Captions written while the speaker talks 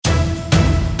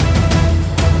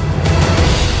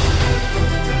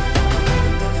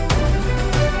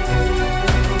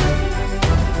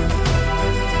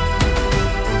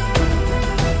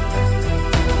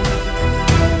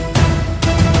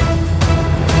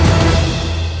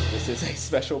is a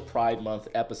special Pride Month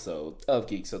episode of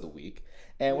Geeks of the Week,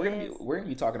 and Yes. we're gonna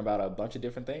be talking about a bunch of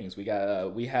different things. We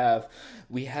have.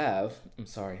 I'm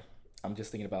sorry, I'm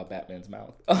just thinking about Batman's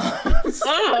mouth.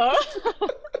 Oh.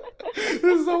 This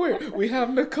is so weird. We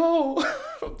have Nicole.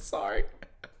 I'm sorry.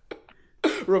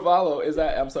 Ravalo, is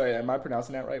that? I'm sorry. Am I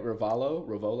pronouncing that right? Ravolo,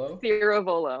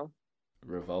 Ciravolo.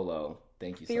 Ravolo.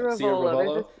 Thank you so much. Sia Ciravolo. There's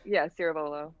Ravolo. this, yeah,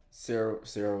 Ciravolo. Sarah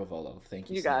Ravolo. Thank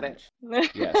you You so got it.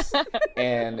 much. Yes.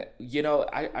 And,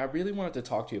 I really wanted to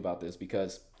talk to you about this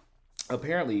because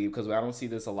apparently, because I don't see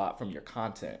this a lot from your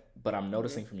content, but I'm Mhm.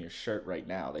 noticing from your shirt right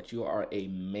now that you are a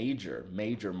major,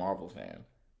 major Marvel fan,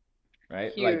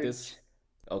 right? Like this. Huge.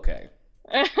 Okay.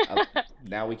 I,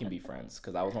 Now we can be friends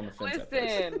because I was on the fence at first.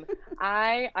 Listen,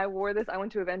 I wore this. I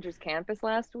went to Avengers Campus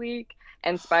last week,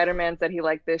 and Spider-Man said he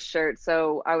liked this shirt.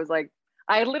 So I was like,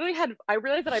 I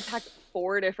realized that I packed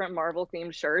four different Marvel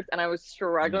themed shirts, and I was Mm.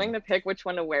 struggling to pick which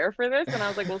one to wear for this. And I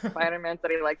was like, well, Spider-Man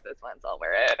said he likes this one, so I'll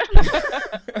wear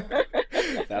it.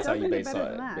 That's how Doesn't you get better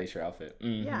than that. base your outfit.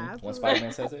 Yeah, When absolutely. Spider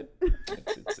Man says it,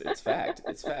 it's fact.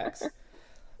 It's facts.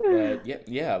 But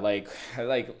yeah, like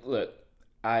look,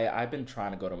 I've been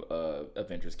trying to go to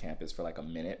Avengers Campus for like a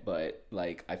minute, but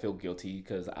like I feel guilty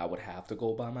because I would have to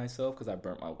go by myself because I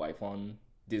burnt my wife on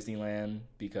Disneyland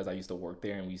because I used to work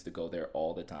there and we used to go there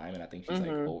all the time, and I think she's like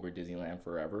Hmm. over Disneyland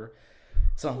forever.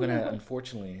 So I'm gonna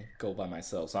unfortunately go by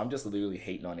myself. So I'm just literally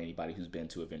hating on anybody who's been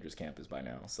to Avengers Campus by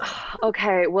now. So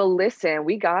Okay, well, listen,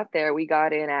 we got there. We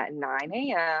got in at 9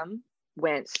 a.m.,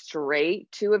 went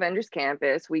straight to Avengers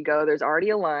Campus. We go, there's already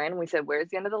a line. We said, where's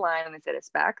the end of the line? And they said, it's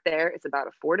back there. It's about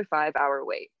a 4 to 5 hour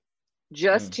wait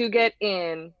just mm, to get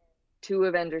in to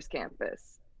Avengers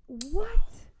Campus. What?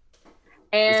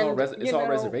 And, it's all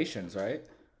reservations, right?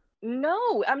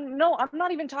 no, I'm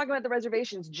not even talking about the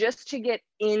reservations, just to get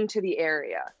into the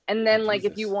area. And Oh then like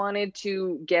if you Jesus. wanted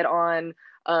to get on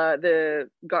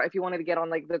if you wanted to get on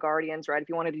like the Guardians, right? If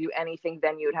you wanted to do anything,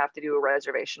 then you would have to do a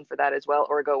reservation for that as well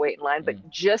or go wait in line. But Mm.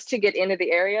 just to get into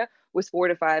the area was 4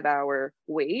 to 5 hour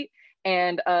wait.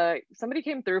 And somebody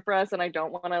came through for us, and I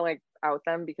don't want to like out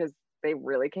them because they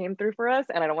really came through for us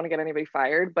and I don't want to get anybody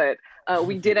fired, but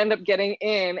we did end up getting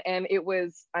in, and it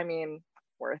was, I mean,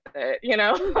 worth it,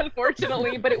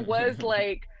 unfortunately. But it was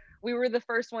like we were the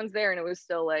first ones there, and it was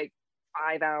still like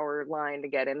 5 hour line to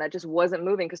get in. That just wasn't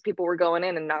moving because people were going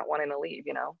in and not wanting to leave.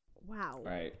 Wow.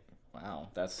 Right. Wow.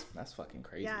 That's fucking Yeah,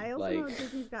 crazy. I also Like know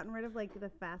Disney's gotten rid of like the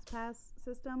fast pass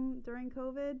system during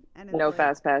COVID, and it's No like,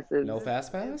 fast passes. no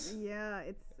fast pass? yeah,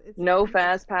 it's No kind of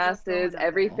fast rough passes. going out there. Oh my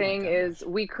Everything is gosh.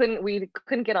 we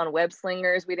couldn't get on Web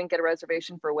Slingers. We didn't get a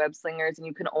reservation for Web Slingers, and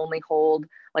you can only hold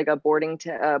like a boarding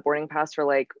pass for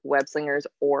like Web Slingers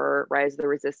or Rise of the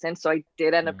Resistance. So I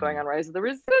did end up going Hmm. on Rise of the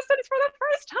Resistance for the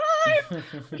first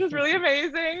time, which was really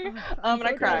amazing. Oh, I'm And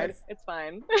I so cried. jealous. It's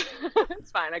fine. It's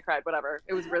fine. I cried. Whatever.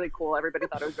 It was really cool. Everybody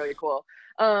thought it was really cool.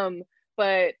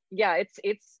 But yeah,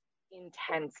 it's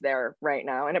intense there right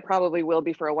now, and it probably will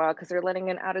be for a while because they're letting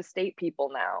in out of state people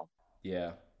now.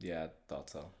 Yeah, yeah, I thought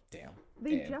so. Damn.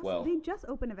 They And just well, they just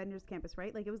opened Avengers Campus,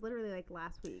 right? Like it was literally like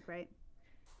last week, right?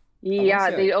 I want to Yeah,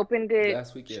 say they like opened it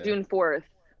last week, yeah. June 4th.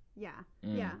 Yeah.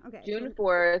 Yeah. Mm. Okay. June So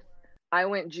 4th. I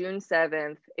went June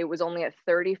 7th. It was only at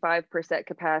 35%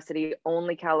 capacity.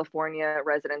 Only California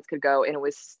residents could go, and it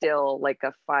was still like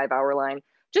a 5 hour line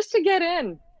just to get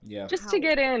in. Yeah. Just to wow.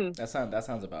 get in. That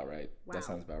sounds about right. That Wow.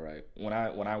 sounds about right. When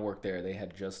I worked there, they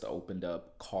had just opened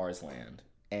up Cars Land,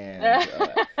 and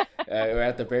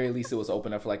at the very least, it was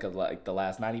open up for like the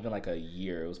last not even like a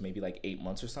year. It was maybe like 8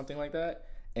 months or something like that.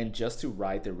 And just to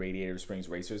ride the Radiator Springs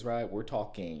Racers ride, we're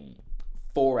talking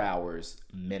 4 hours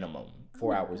minimum. Oh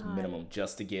Four my hours god. minimum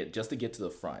just to get to the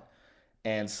front.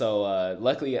 And so,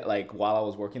 luckily, like while I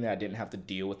was working there, I didn't have to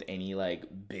deal with any like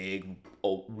big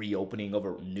reopening of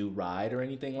a new ride or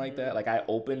anything like Mhm. that. Like I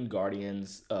opened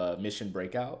Guardians Mission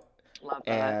Breakout, Love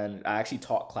that. and I actually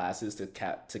taught classes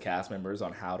to cast members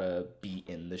on how to be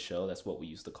in the show. That's what we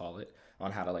used to call it,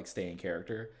 on how to like stay in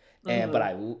character. And but Hmm.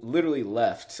 I literally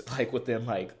left like within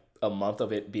like a month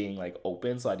of it being like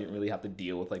open, so I didn't really have to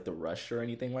deal with like the rush or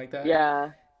anything like that.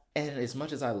 Yeah. And as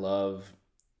much as I love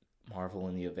Marvel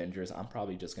and the Avengers, I'm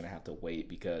probably just gonna have to wait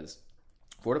because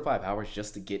 4 to 5 hours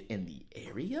just to get in the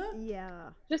area? Yeah.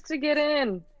 Just to get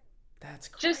in. That's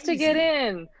Just to get crazy.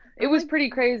 in. It I'm was like pretty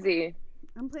crazy.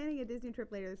 I'm planning a Disney trip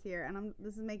later this year, and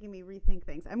this is making me rethink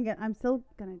things. I'm still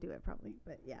gonna do it probably,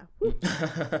 but yeah. Whew.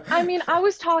 I mean, I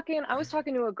was talking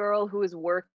to a girl who was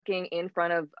working in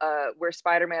front of where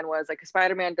Spider-Man was. Like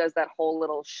Spider-Man does that whole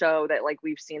little show that like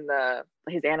we've seen the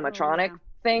his Oh animatronic yeah. Yeah.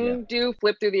 thing do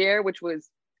flip through the air, which was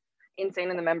Insane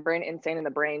in the Membrane, Insane in the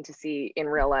Brain to see in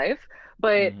real life.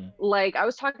 But Hmm. like I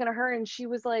was talking to her and she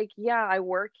was like, yeah, I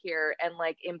work here and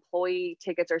like employee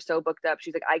tickets are so booked up.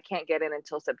 She's like, I can't get in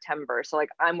until September. So like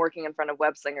I'm working in front of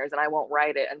Web Slingers and I won't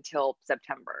write it until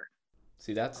September.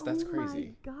 See, that's Oh my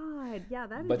crazy. god. Yeah,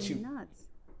 that is But you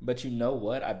nuts. but you know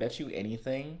what? I bet you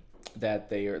anything that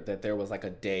there was like a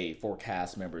day for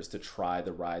cast members to try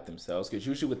the ride themselves. Because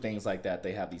usually with things like that,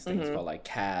 they have these things Mm-hmm. called like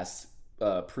cast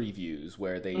previews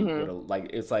where they Mm-hmm. would like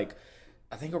it's like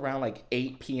I think around like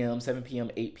 8 p.m., 7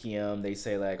 p.m., 8 p.m., they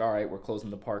say like, all right, we're closing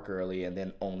the park early, and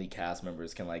then only cast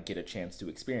members can like get a chance to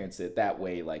experience it. That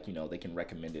way, like, they can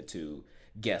recommend it to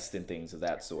guests and things of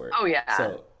that sort. Oh yeah.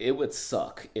 So it would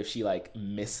suck if she like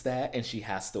missed that and she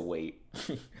has to wait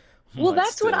Well, months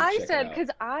that's what to I check it said out. because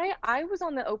I was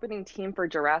on the opening team for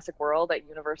Jurassic World at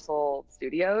Universal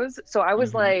Studios. So I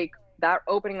was Hmm. like, that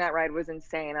opening that ride was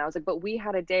insane. I was like, but we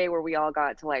had a day where we all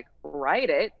got to like ride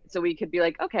it. So we could be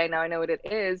like, okay, now I know what it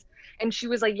is. And she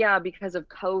was like, yeah, because of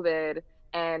COVID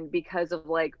and because of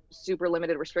like super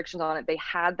limited restrictions on it, they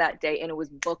had that day and it was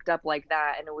booked up like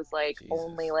that. And it was like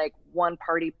only Jesus. like one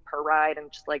party per ride.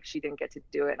 And just like she didn't get to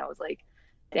do it. And I was like,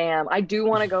 damn, I do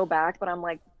want to go back, but I'm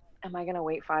like, am I gonna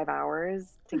wait 5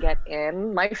 hours to get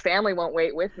in? My family won't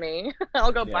wait with me.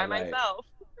 I'll go Yeah, by right. myself.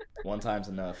 One time's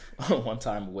enough. One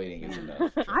time waiting is Man,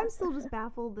 enough. I'm still just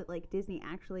baffled that like Disney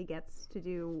actually gets to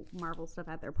do Marvel stuff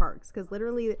at their parks because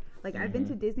literally, like I've been Hmm.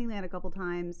 to Disneyland a couple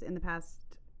times in the past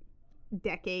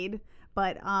decade,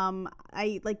 but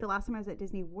I like the last time I was at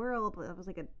Disney World, I was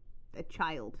like a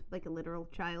child, like a literal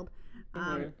child,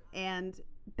 Hmm. and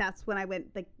that's when I went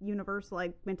like Universal.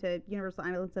 I went to Universal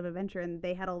Islands of Adventure, and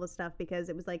they had all this stuff because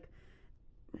it was like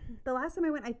the last time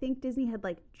I went, I think Disney had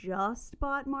like just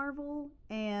bought Marvel,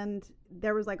 and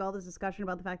there was like all this discussion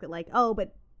about the fact that like, oh,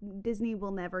 but Disney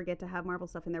will never get to have Marvel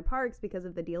stuff in their parks because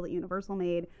of the deal that Universal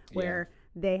made, Yeah. where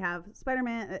they have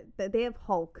Spider-Man, they have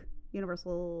Hulk.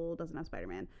 Universal doesn't have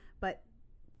Spider-Man, but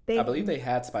I they, believe they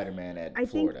had Spider-Man I at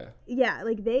think, Florida. yeah,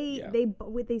 like Yeah.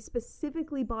 they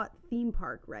specifically bought theme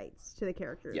park rights to the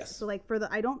characters. Yes. So like for the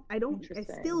I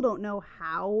still Interesting. don't know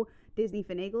how Disney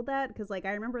finagled that because like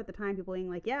I remember at the time people being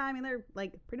like, yeah, I mean they're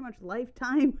like pretty much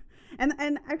lifetime, and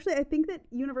actually I think that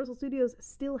Universal Studios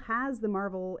still has the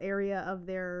Marvel area of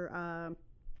their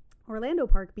Orlando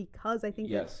park because I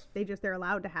think that Yes. they're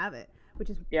allowed to have it, which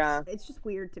is Yeah, it's just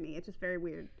weird to me. It's just very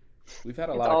weird. We've had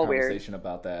a it's lot of all weird. conversation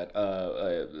about that,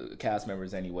 cast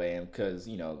members anyway, and because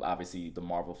obviously the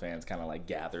Marvel fans kind of like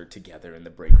gathered together in the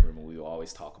break room, and we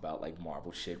always talk about like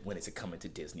Marvel shit. When is it coming to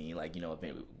Disney? Like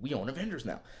we own Avengers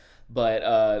now, but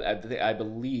I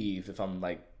believe if I'm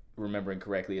like remembering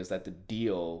correctly, is that the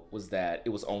deal was that it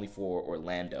was only for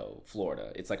Orlando,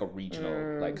 Florida. It's like a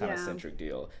regional, like kind of Yeah. centric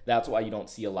deal. That's why you don't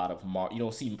see a lot of you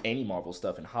don't see any Marvel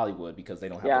stuff in Hollywood because they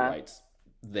don't have the Yeah, rights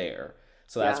there.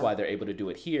 So that's yeah, why they're able to do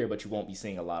it here, but you won't be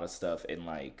seeing a lot of stuff in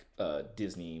like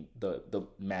Disney, the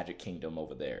Magic Kingdom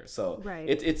over there. So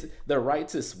Right. it's the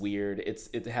rights is weird.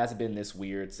 It hasn't been this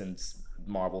weird since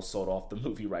Marvel sold off the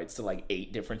movie rights to like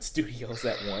 8 different studios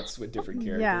at once with different Yeah.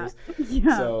 characters.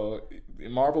 Yeah. So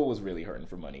Marvel was really hurting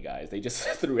for money, guys. They just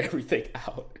threw everything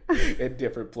out in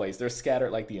different places. They're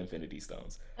scattered like the Infinity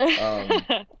Stones. Um,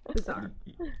 Bizarre.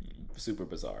 super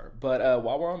bizarre. But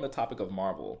while we're on the topic of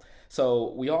Marvel,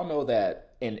 so we all know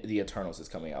that in the Eternals is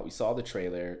coming out. We saw the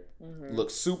trailer, hmm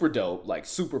looks super dope, like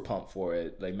super pumped for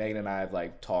it. Like Megan and I have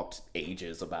like talked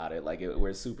ages about it.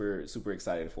 We're super super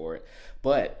excited for it.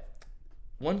 But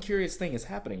one curious thing is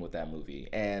happening with that movie,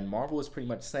 and Marvel is pretty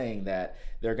much saying that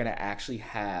they're going to actually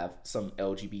have some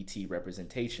LGBT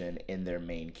representation in their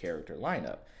main character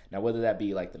lineup. Now, whether that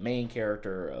be like the main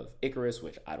character of Icarus,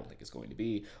 which I don't think it's going to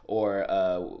be, or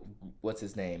what's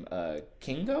his name,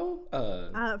 Kingo?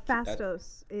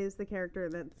 Fastos is the character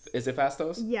that's Is it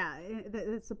Fastos? yeah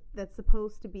that's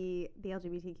supposed to be the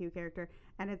LGBTQ character,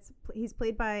 and he's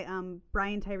played by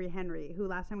Brian Tyree Henry, who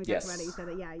last time we talked about it, you Yes, said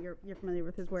that yeah you're familiar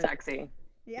with his work. sexy.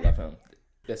 Yeah. love him.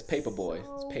 That's Paperboy.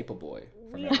 It's So Paperboy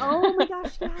from weird. Ant-Man. Oh my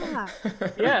gosh, yeah.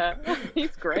 Yeah,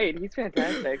 he's great. He's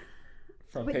fantastic.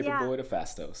 From But yeah, Paperboy to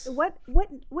Fastos.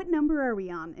 what number are we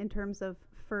on in terms of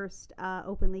first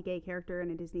openly gay character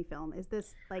in a Disney film? Is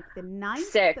this like the ninth?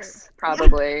 Six,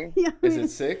 Or... probably. Yeah, Is it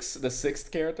six? The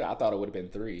sixth character? I thought it would have been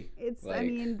three. it's. I Like,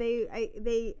 mean,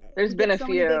 they There's get been a so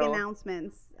many big few.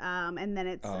 announcements, and then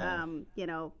it's oh,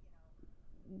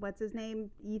 what's his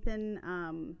name? Ethan,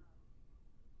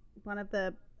 one of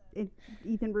the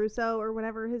Ethan Russo or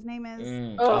whatever his name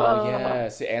is. Oh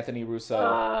yes, Anthony Russo.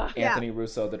 Yeah. Anthony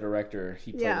Russo, the director,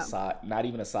 he played Yeah. a side, not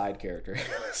even a side character.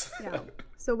 Yeah.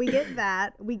 So we get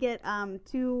that. We get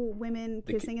two women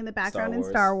kissing in the background in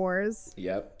Wars. Star Wars.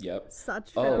 Yep.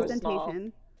 Such Oh.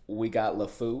 representation. We got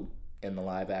LeFou in the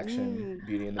live action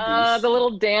Beauty and the Beast. The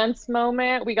little dance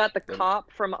moment. We got the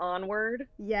cop from Onward.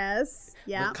 Yes.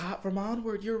 Yeah. The cop from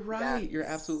Onward. You're right. You're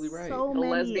absolutely right. So The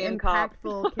many lesbian cop.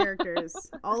 impactful characters.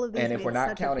 All of these And if made we're not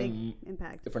such counting, a big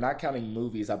impact. if we're not counting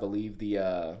movies, I believe the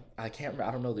I can't remember,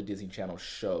 I don't know the Disney Channel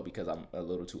show because I'm a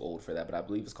little too old for that, but I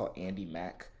believe it's called Andy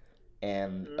Mack.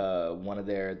 And one of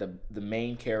the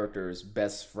main character's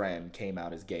best friend came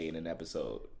out as gay in an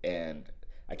episode, and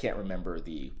I can't remember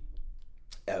the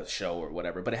show or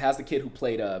whatever, but it has the kid who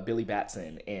played Billy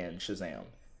Batson in Shazam.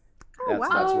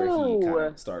 That's where he kind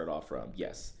of started off from.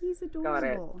 Yes. He's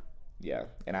adorable. Yeah,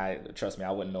 and trust me,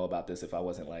 I wouldn't know about this if I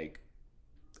wasn't like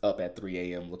up at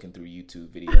 3 a.m. looking through YouTube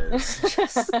videos.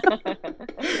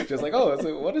 just like, oh,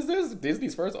 so what is this?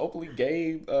 Disney's first openly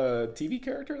gay TV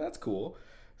character? That's cool.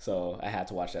 So I had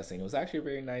to watch that scene. It was actually a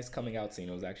very nice coming out scene.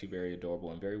 It was actually very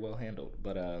adorable and very well handled.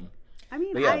 But I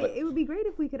mean, it would be great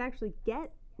if we could actually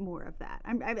get more of that.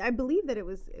 I believe that it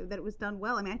was done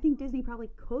well. I mean, I think Disney probably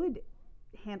could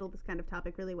handle this kind of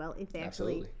topic really well if they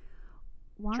actually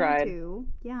wanted to.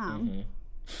 Yeah.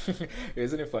 Mm-hmm.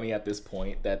 Isn't it funny at this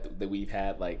point that we've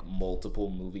had like multiple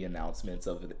movie announcements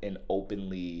of an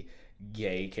openly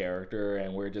gay character,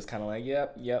 and we're just kind of like,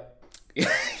 yep.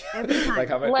 Every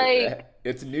time.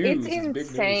 It's news. It's insane. Big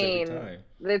news every time.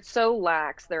 It's so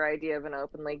lax, their idea of an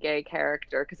openly gay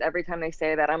character, because every time they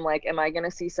say that, I'm like, am I going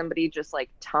to see somebody just like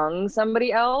tongue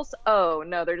somebody else? Oh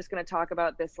no, they're just going to talk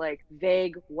about this like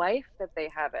vague wife that they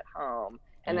have at home,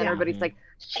 and then everybody's like,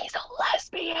 she's a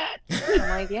lesbian. I'm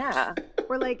like, yeah.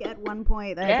 Or like at one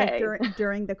point, like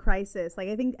during the crisis, like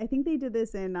I think they did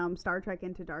this in Star Trek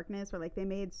Into Darkness, where like they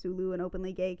made Sulu an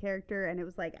openly gay character, and it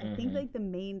was like I think like the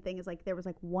main thing is like there was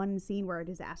like one scene where a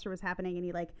disaster was happening, and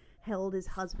he like held his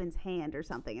husband's hand or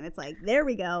something, and it's like, there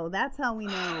we go, that's how we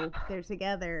know they're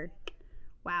together.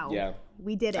 Wow. Yeah,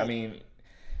 we did it. I mean,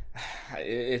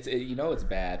 it's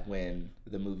bad when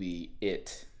the movie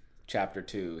It Chapter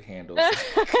 2 handles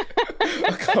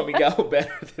a coming out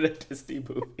better than a Disney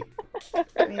movie.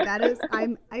 I mean, that is,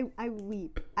 I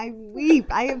weep.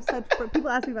 I have such, people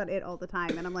ask me about It all the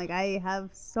time, and I'm like, I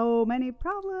have so many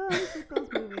problems with those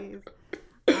movies.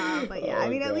 But yeah, I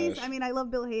mean, at least, I mean, I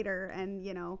love Bill Hader, and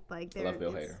you know, like, I love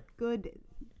Bill Hader. Good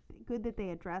that they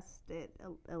addressed it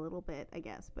a little bit, I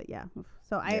guess. But yeah,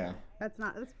 so that's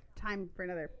time for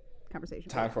another conversation.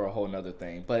 Time for a whole nother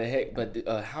thing. But hey,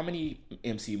 how many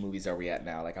MCU movies are we at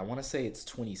now? Like, I want to say it's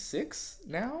 26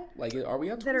 now. Like, are we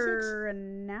at 26? That are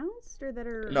announced or that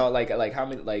are like how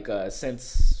many? Like,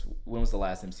 since when was the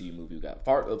last MCU movie we got?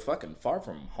 Far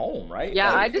From Home, right?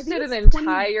 Yeah, like, I just did an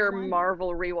entire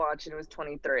Marvel rewatch, and it was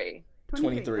 23.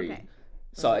 23. Okay.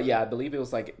 So yeah, I believe it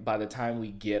was like by the time we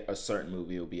get a certain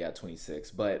movie, it'll be at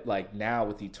 26. But like now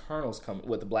with the Eternals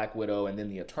with the Black Widow and then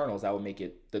the Eternals, that would make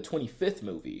it the 25th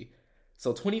movie.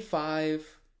 So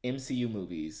 25 MCU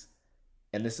movies,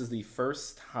 and this is the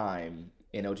first time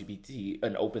an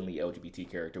openly LGBT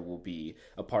character will be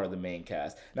a part of the main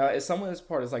cast. Now, as someone as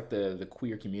part of like the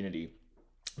queer community,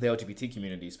 the LGBT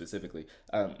community specifically,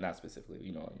 not specifically,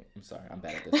 you know what I mean? I'm sorry, I'm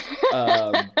bad at this.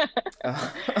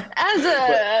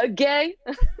 Gay,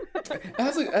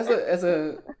 as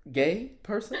a gay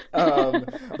person,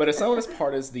 but as someone as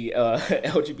part of the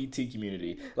LGBT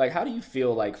community, like, how do you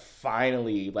feel like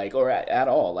finally, like, or at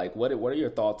all, like, what are your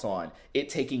thoughts on it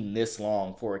taking this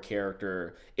long for a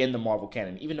character in the Marvel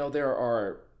canon, even though there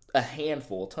are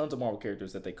tons of Marvel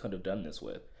characters that they could have done this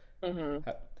with? Mm-hmm.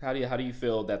 How do you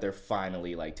feel that they're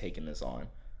finally like taking this on?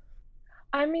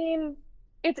 I mean,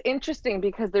 it's interesting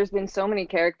because there's been so many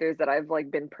characters that I've like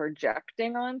been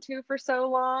projecting onto for so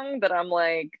long that I'm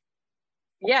like,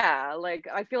 yeah, like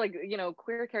I feel like, you know,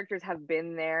 queer characters have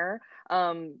been there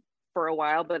for a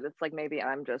while, but it's like maybe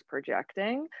I'm just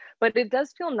projecting. But it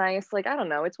does feel nice. Like, I don't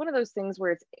know, it's one of those things where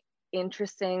it's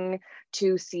interesting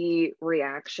to see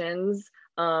reactions.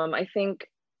 I think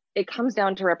it comes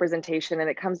down to representation, and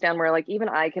it comes down where like even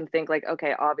I can think like,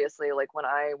 okay, obviously like when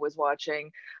I was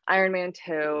watching Iron Man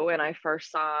 2 and I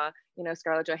first saw, you know,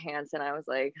 Scarlett Johansson, I was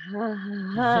like,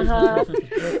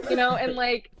 you know, and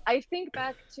like I think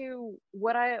back to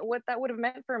what that would have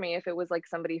meant for me if it was like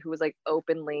somebody who was like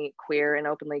openly queer in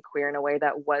a way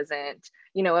that wasn't,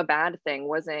 you know, a bad thing,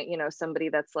 wasn't, you know, somebody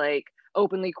that's like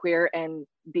openly queer and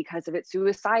because of it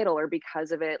suicidal or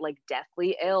because of it like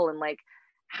deathly ill and like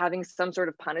having some sort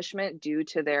of punishment due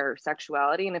to their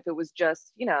sexuality. And if it was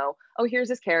just, you know, oh, here's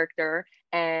this character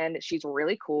and she's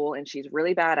really cool and she's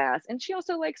really badass and she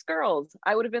also likes girls,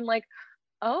 I would have been like,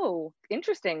 oh,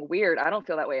 interesting, weird. I don't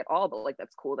feel that way at all, but like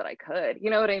that's cool that I could.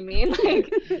 You know what I mean?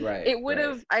 Like Right, it would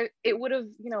right. have it would have,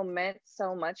 meant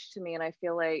so much to me. And I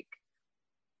feel like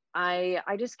I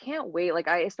just can't wait. Like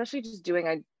I especially just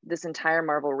doing this entire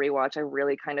Marvel rewatch, I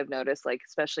really kind of noticed, like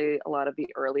especially a lot of the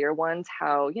earlier ones,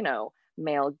 how,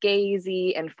 male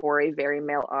gazy and for a very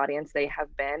male audience they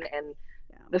have been. And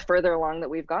Yeah. the further along that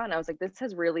we've gotten, I was like, this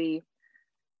has really,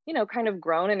 kind of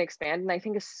grown and expanded. And I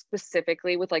think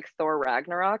specifically with like Thor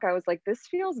Ragnarok, I was like, this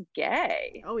feels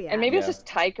gay. Oh And yeah. maybe it's Yeah. just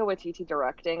Taika Waititi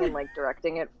directing and like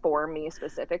directing it for me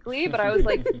specifically. But I was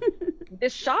like,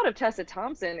 this shot of Tessa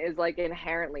Thompson is like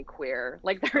inherently queer.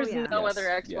 Like there's yeah. no Yes, other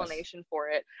yes. explanation for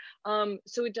it.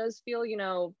 So it does feel,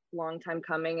 long time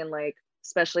coming, and like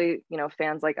especially,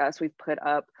 fans like us, we've put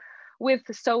up with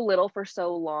so little for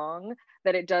so long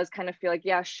that it does kind of feel like,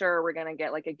 yeah, sure, we're gonna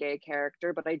get like a gay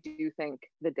character, but I do think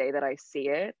the day that I see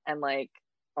it and like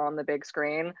on the big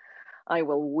screen, I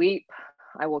will weep,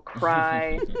 I will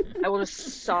cry, I will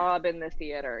just sob in the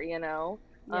theater. Yeah.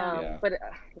 Yeah. But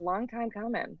long time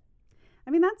coming.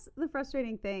 I mean, that's the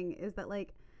frustrating thing, is that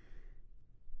like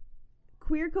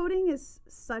queer coding is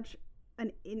such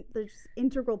an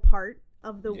integral part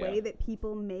of the Yeah. way that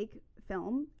people make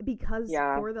film, because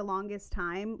Yeah. for the longest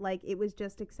time, like it was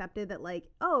just accepted that like,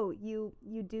 oh, you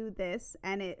do this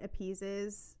and it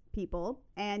appeases people,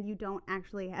 and you don't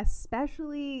actually,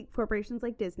 especially corporations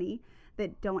like Disney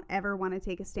that don't ever want to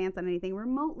take a stance on anything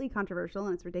remotely controversial,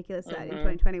 and it's ridiculous that in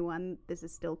 2021 this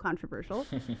is still controversial.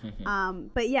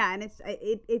 But yeah, and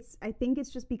it's I think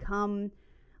it's just become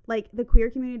like the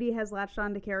queer community has latched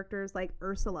on to characters like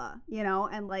Ursula,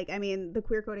 and like, I mean, the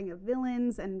queer coding of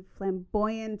villains and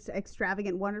flamboyant,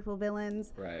 extravagant, wonderful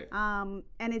villains. Right. And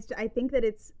I think that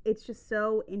it's just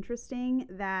so interesting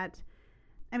that,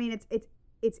 I mean,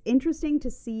 it's interesting to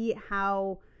see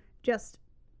how just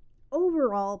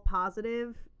overall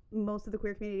positive most of the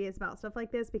queer community is about stuff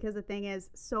like this, because the thing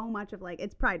is, so much of like,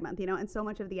 it's Pride Month, and so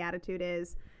much of the attitude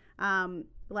is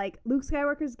like, Luke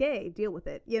Skywalker's gay, deal with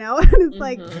it, and it's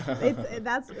like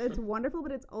it's wonderful,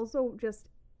 but it's also just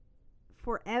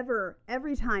forever,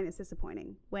 every time it's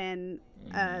disappointing when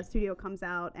a studio comes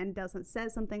out and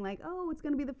says something like, oh, it's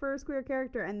going to be the first queer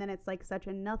character, and then it's like such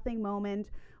a nothing moment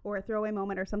or a throwaway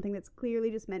moment or something that's clearly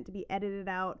just meant to be edited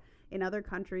out in other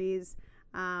countries.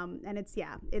 And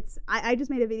I just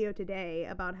made a video today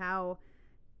about how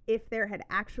if there had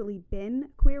actually been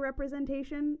queer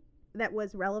representation that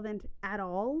was relevant at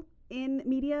all in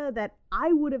media, that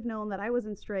I would have known that I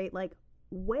wasn't straight like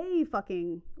way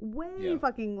fucking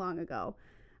long ago.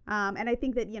 And I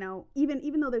think that,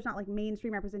 even though there's not like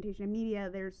mainstream representation in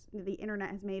media, the internet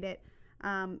has made it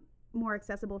more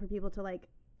accessible for people to like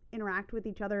interact with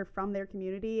each other from their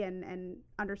community and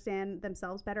understand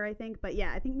themselves better, I think. But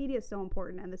yeah, I think media is so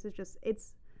important, and this is just,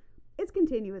 it's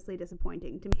continuously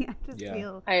disappointing to me. I just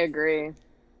feel. I agree.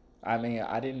 I mean,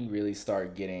 I didn't really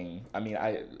start getting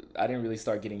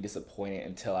disappointed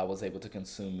until I was able to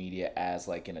consume media as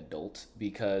like an adult,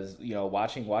 because,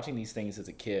 watching these things as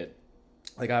a kid,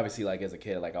 like obviously like as a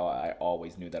kid, like I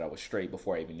always knew that I was straight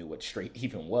before I even knew what straight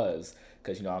even was,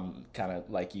 because I'm kind of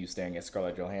like you, staring at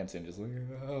Scarlett Johansson just like,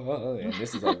 and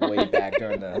this is like way back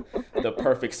during the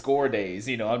Perfect Score days,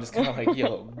 I'm just kind of like,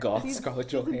 yo, goth Scarlett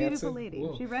Johansson. She's a beautiful lady.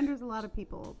 Whoa. She renders a lot of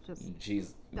people just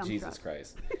Jesus dumbstruck.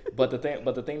 Christ. But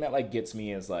the thing that like gets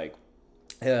me is like,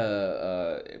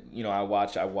 I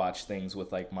watch things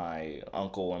with like my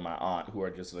uncle and my aunt, who are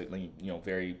just like,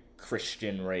 very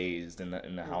Christian raised in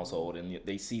the household, and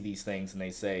they see these things and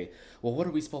they say, well, what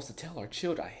are we supposed to tell our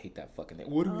children? I hate that fucking thing.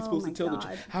 What are we supposed to tell them?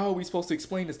 How are we supposed to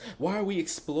explain this? Why are we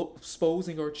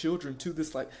exposing our children to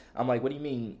this? Like, I'm like, what do you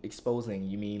mean exposing?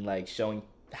 You mean like showing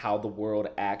how the world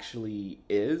actually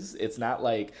is? It's not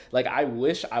like I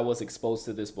wish I was exposed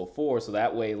to this before, so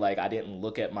that way like I didn't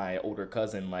look at my older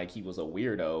cousin like he was a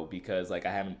weirdo, because like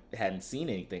I hadn't seen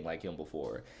anything like him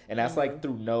before. And that's like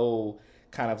through no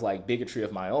kind of like bigotry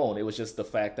of my own. It was just the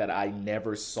fact that I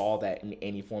never saw that in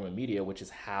any form of media, which is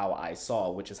how I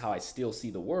still see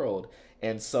the world.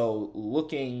 And so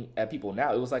looking at people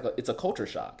now, it was like it's a culture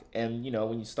shock. And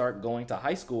when you start going to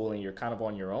high school and you're kind of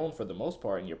on your own for the most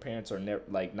part, and your parents are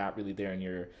not really there in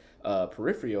your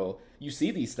peripheral, you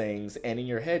see these things, and in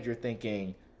your head you're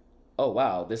thinking, oh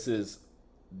wow, this is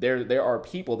there are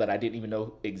people that I didn't even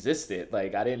know existed.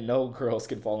 Like, I didn't know girls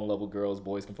can fall in love with girls,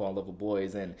 boys can fall in love with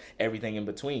boys, and everything in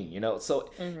between, So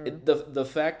the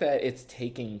fact that it's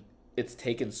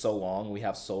taken so long, we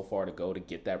have so far to go to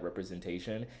get that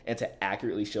representation and to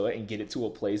accurately show it and get it to a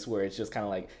place where it's just kind of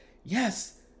like,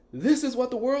 yes, this is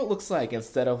what the world looks like,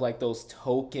 instead of like those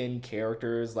token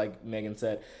characters, like Megan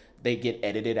said, they get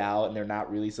edited out and they're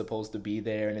not really supposed to be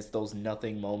there, and it's those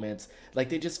nothing moments. Like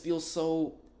they just feel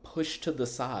so pushed to the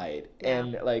side. Yeah.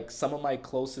 And like some of my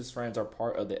closest friends are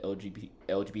part of the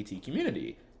LGBT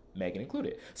community, Megan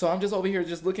included. So I'm just over here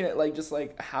just looking at like just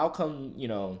like how come, you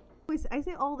know, I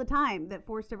say all the time that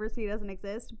forced diversity doesn't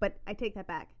exist, but I take that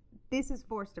back. This is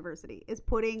forced diversity. Is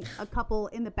putting a couple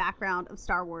in the background of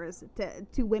Star Wars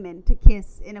to women to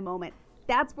kiss in a moment.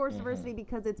 That's forced diversity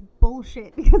because it's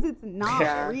bullshit, because it's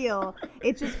not real.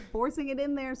 It's just forcing it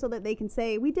in there so that they can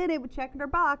say, we did it, we checked our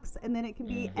box, and then it can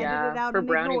be edited out for and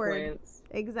brownie Ignored. points.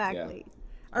 Exactly.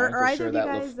 Yeah. Are either of you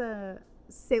guys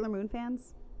Sailor Moon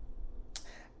fans?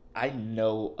 I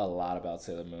know a lot about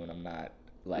Sailor Moon. I'm not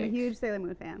like... I'm a huge Sailor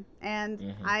Moon fan,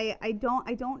 and I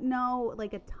don't know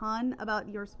like a ton about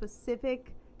your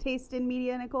specific taste in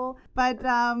media, Nicole, but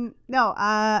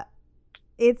no,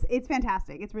 it's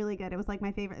fantastic. It's really good. It was like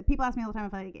my favorite. People ask me all the time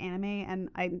if I like anime, and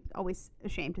I'm always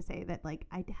ashamed to say that like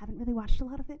I haven't really watched a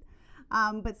lot of it.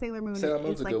 But Sailor Moon's a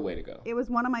good way to go. It was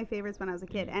one of my favorites when I was a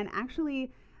kid, and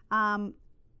actually,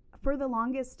 for the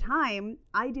longest time,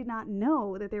 I did not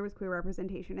know that there was queer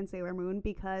representation in Sailor Moon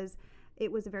because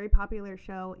it was a very popular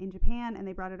show in Japan, and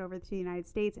they brought it over to the United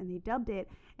States, and they dubbed it,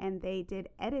 and they did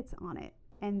edits on it,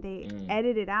 and they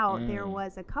edited out. There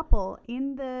was a couple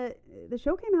in the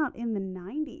show came out in the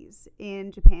 90s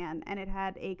in Japan, and it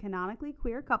had a canonically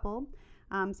queer couple,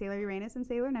 Sailor Uranus and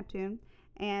Sailor Neptune,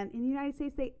 and in the United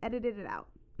States they edited it out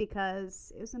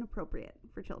because it was inappropriate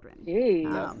for children.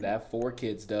 That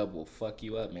 4Kids dub will fuck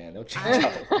you up, man. They'll change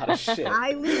up a lot of shit.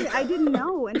 I didn't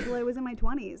know until I was in my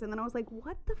 20s, and then I was like,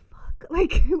 what the fuck?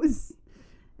 Like, it's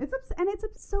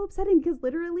so upsetting because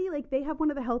literally, like, they have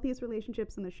one of the healthiest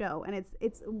relationships in the show, and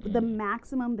it's the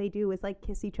maximum they do is like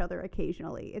kiss each other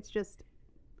occasionally. It's just,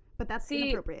 but that's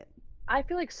inappropriate. I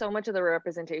feel like so much of the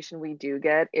representation we do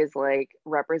get is like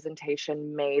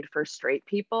representation made for straight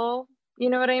people. You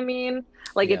know what I mean?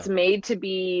 Like it's made to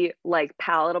be like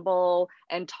palatable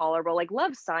and tolerable. Like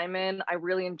Love, Simon, I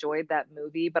really enjoyed that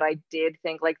movie, but I did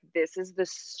think like this is the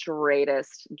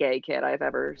straightest gay kid I've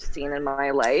ever seen in my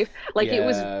life. Like it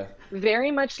was very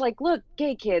much like, look,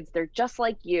 gay kids, they're just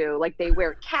like you. Like they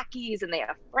wear khakis and they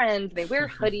have friends, they wear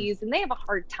hoodies and they have a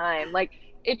hard time. Like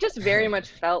it just very much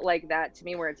felt like that to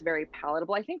me, where it's very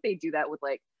palatable. I think they do that with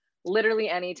like literally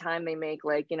anytime they make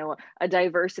like, you know, a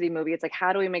diversity movie, it's like,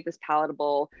 how do we make this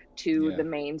palatable to the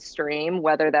mainstream,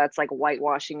 whether that's like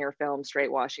whitewashing your film,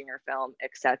 straightwashing your film,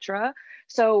 etc.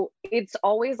 So it's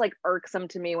always like irksome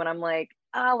to me when I'm like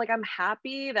I'm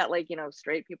happy that like, you know,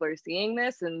 straight people are seeing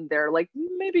this and they're like,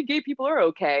 maybe gay people are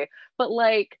okay, but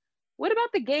like, what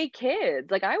about the gay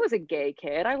kids? Like I was a gay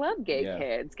kid. I love gay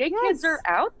kids. Gay kids are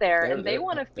out there and they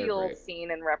want to feel seen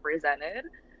and represented.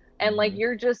 And like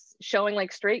you're just showing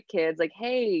like straight kids like,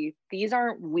 hey, these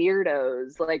aren't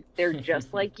weirdos, like they're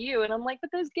just like you. And I'm like,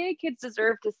 but those gay kids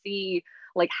deserve to see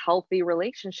like healthy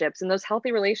relationships, and those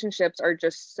healthy relationships are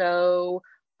just so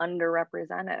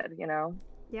underrepresented, you know?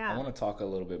 I want to talk a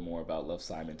little bit more about Love,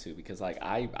 Simon too, because like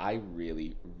I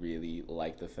really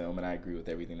like the film, and I agree with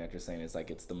everything that you're saying. It's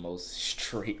like it's the most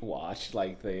straight watch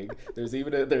like thing. There's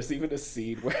even a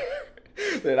scene where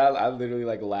that I literally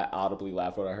like audibly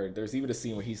laughed when I heard. There's even a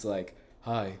scene where he's like,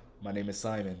 "Hi, my name is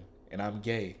Simon, and I'm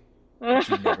gay, but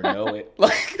you never know it."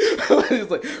 Like,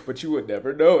 it's like, but you would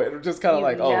never know it. It's just kind of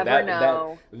like,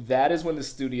 oh, that is when the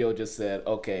studio just said,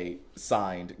 okay,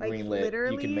 signed, like, greenlit,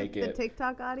 literally, you can make it. The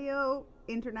TikTok audio,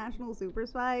 International Super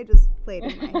Spy, just played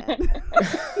in my head.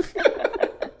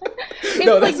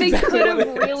 It's like they could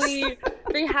have really,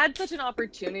 they had such an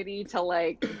opportunity to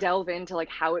like delve into like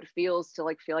how it feels to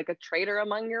like feel like a traitor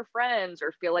among your friends,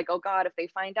 or feel like, oh God, if they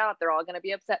find out, they're all going to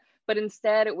be upset. But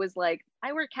instead it was like,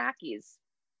 I wear khakis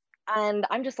and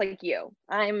I'm just like you.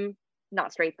 I'm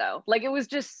not straight though. Like it was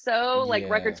just so like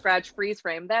record scratch, freeze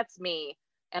frame. That's me.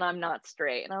 And I'm not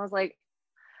straight. And I was like,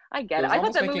 I get it. I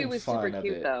thought that movie was super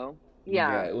cute though.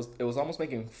 Yeah, it was almost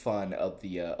making fun of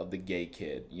the gay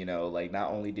kid, you know, like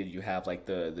not only did you have like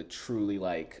the truly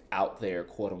like out there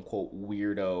quote unquote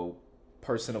weirdo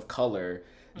person of color,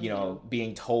 you know,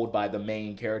 being told by the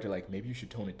main character like, maybe you should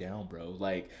tone it down, bro,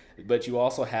 like, but you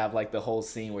also have like the whole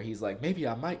scene where he's like, maybe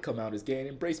I might come out as gay and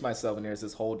embrace myself, and there's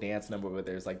this whole dance number where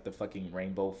there's like the fucking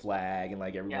rainbow flag and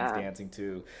like everyone's dancing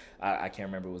to I can't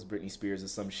remember, it was Britney Spears or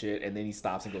some shit, and then he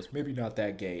stops and goes, maybe not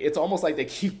that gay. It's almost like they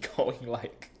keep going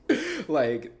like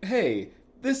hey,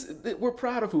 we're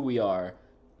proud of who we are.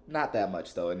 Not that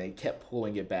much though, and they kept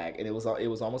pulling it back, and it was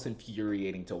almost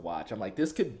infuriating to watch. I'm like,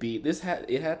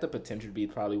 it had the potential to be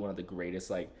probably one of the greatest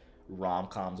like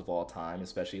rom-coms of all time,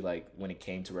 especially like when it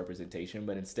came to representation,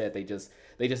 but instead they just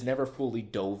never fully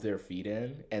dove their feet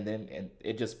in, and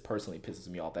it just personally pisses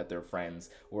me off that their friends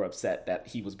were upset that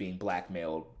he was being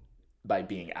blackmailed by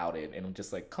being outed, and I'm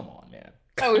just like, come on, man.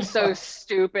 That Come was so on.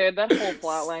 stupid. That whole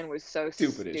plot line was so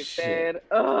Stupid as shit. stupid.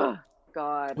 Ugh,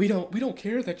 God. We don't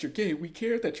care that you're gay. We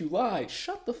care that you lied.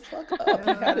 Shut the fuck up.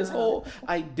 He had his whole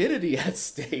identity at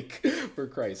stake, for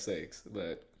Christ's sakes.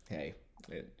 But hey,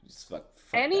 just fuck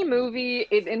Any that movie.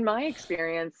 movie, in my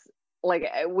experience, like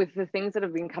with the things that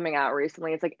have been coming out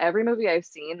recently, it's like every movie I've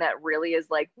seen that really is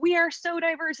like, we are so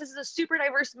diverse. This is a super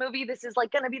diverse movie. This is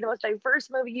like going to be the most diverse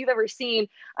movie you've ever seen.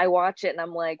 I watch it and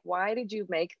I'm like, why did you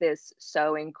make this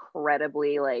so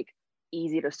incredibly like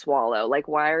easy to swallow? Like,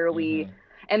 why are we? Hmm.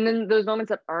 And then those moments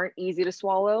that aren't easy to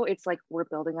swallow, it's like we're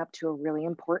building up to a really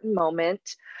important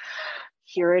moment.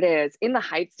 Here it is. In the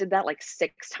Heights did that like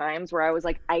 6 times where I was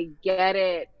like, I get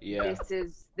it. Yeah,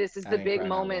 This is I the didn't big cry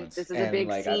not moment. once. This is a And big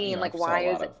like scene. I Like, saw why a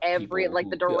is lot of every, people like,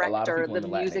 the a lot of director, people the in the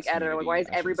music Latinx editor, like, why community. is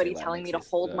I shouldn't say everybody telling me to Latinx.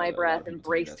 hold my A lot breath of and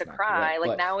people tell me brace to that's not cry? correct.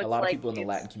 Like, But now a it's lot of like people in the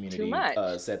Latin it's too community much.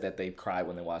 said that they cried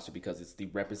when they watched it because it's the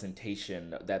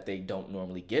representation that they don't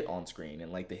normally get on screen,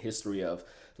 and like the history of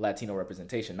Latino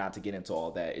representation. Not to get into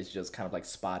all that, is just kind of like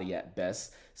spotty at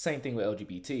best. Same thing with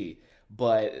LGBT.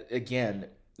 But again,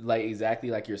 like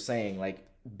exactly like you're saying, like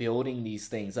building these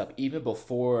things up even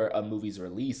before a movie's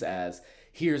release as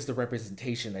here's the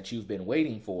representation that you've been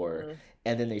waiting for, Hmm.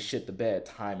 and then they shit the bed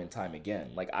time and time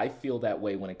again. Like I feel that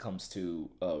way when it comes to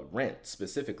Rent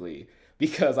specifically,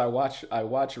 because I watch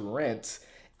Rent,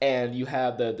 and you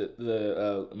have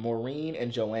the Maureen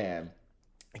and Joanne,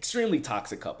 extremely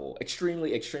toxic couple,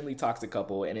 extremely toxic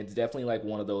couple, and it's definitely like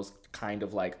one of those kind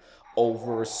of like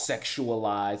over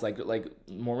sexualized, like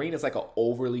Maureen is like an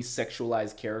overly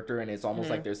sexualized character, and it's almost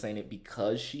like Hmm. they're saying it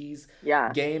because she's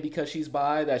Yeah. gay and because she's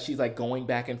bi, that she's like going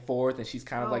back and forth, and she's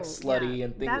kind of like Oh yeah, slutty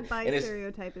and things, that bi and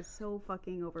stereotype is so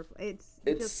fucking over. It's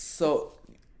it's just it's. so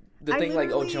the I thing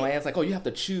like, oh, literally Joanne's like, oh, you have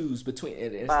to choose between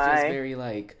it, it's just Bye. very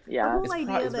like the Yeah. whole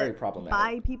idea it's very that problematic.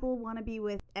 bi people want to be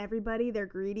with everybody. They're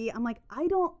greedy. I'm like, I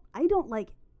don't like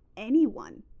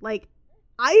anyone. Like,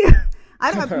 I.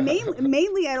 I don't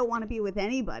mainly I don't want to be with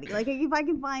anybody. Like if I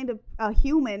can find a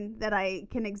human that I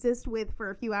can exist with for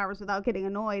a few hours without getting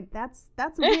annoyed, that's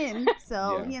a win.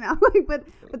 So, Yeah. like,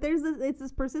 but there's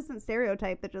this persistent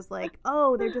stereotype that just like,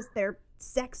 oh, they're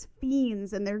sex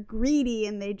fiends and they're greedy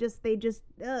and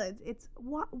it's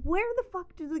where the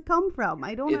fuck does it come from?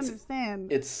 I don't it's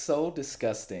understand. It's so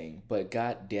disgusting, but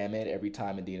god damn it, every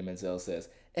time Idina Menzel says,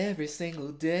 every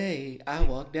single day I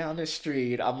walk down the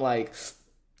street, I'm like,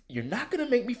 you're not gonna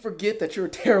make me forget that you're a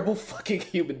terrible fucking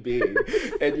human being,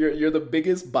 and you're the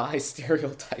biggest bi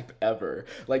stereotype ever.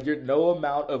 Like, your no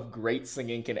amount of great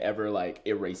singing can ever like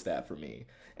erase that for me.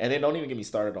 And then don't even get me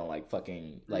started on like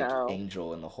fucking like No.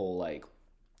 Angel and the whole like,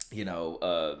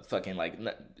 fucking like.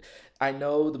 I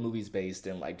know the movie's based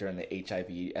in like during the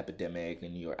HIV epidemic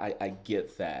in New York. I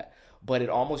get that, but it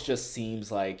almost just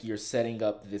seems like you're setting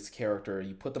up this character.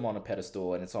 You put them on a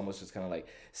pedestal, and it's almost just kind of like,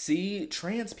 see,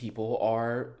 trans people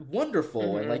are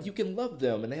wonderful, and Hmm. like you can love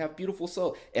them, and they have beautiful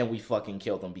soul, and we fucking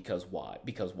kill them because why?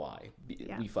 Because why?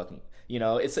 Yeah. We fucking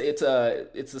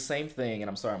it's the same thing. And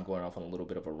I'm sorry, I'm going off on a little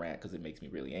bit of a rant because it makes me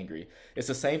really angry. It's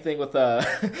the same thing with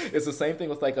it's the same thing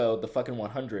with like the fucking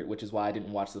 100, which is why I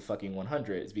didn't watch the fucking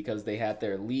 100. It's because they had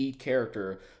their lead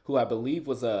character, who I believe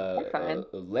was That's fine.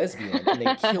 a lesbian, and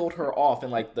they killed her off in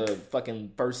like the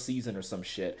fucking first season or some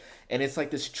shit. And it's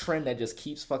like this trend that just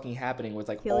keeps fucking happening, where it's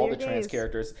like Kill all your the trans gays.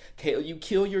 characters, you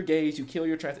kill your gays, you kill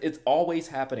your trans. It's always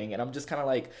happening, and I'm just kind of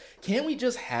like, can we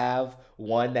just have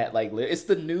one that like it's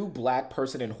the new black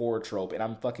person in horror trope, and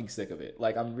I'm fucking sick of it.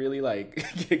 Like, I'm really like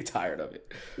getting tired of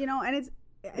it. And it's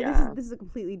Yeah. this is a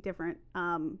completely different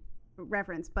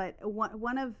reference, but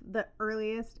one of the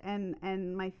earliest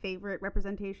and my favorite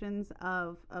representations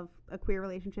of a queer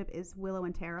relationship is Willow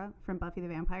and Tara from Buffy the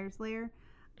Vampire Slayer.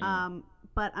 Mm.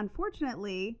 But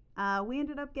unfortunately, we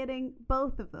ended up getting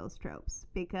both of those tropes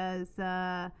because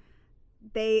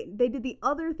they did the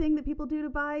other thing that people do to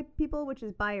bi people, which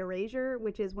is bi erasure,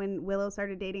 which is when Willow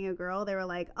started dating a girl, they were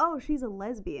like, oh, she's a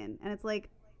lesbian. And it's like,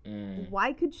 Mm.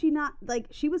 why could she not, like,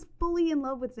 she was fully in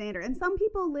love with Xander, and some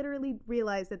people literally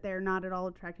realize that they're not at all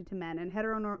attracted to men, and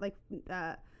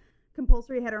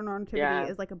compulsory heteronormativity Yeah.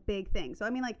 is like a big thing. So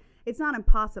I mean, like, it's not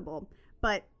impossible,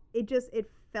 but it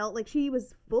felt like she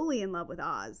was fully in love with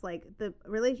Oz. Like, the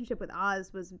relationship with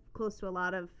Oz was close to a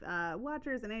lot of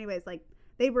watchers, and anyways, like,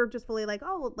 they were just fully like,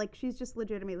 oh, well, like, she's just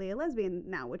legitimately a lesbian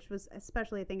now, which was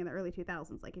especially a thing in the early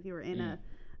 2000s. Like, if you were in a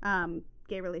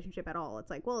gay relationship at all, it's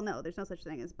like, well, no, there's no such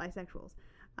thing as bisexuals.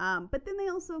 But then they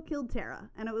also killed Tara,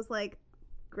 and it was like,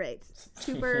 great,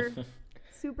 super,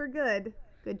 super good,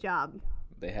 good job.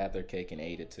 They had their cake and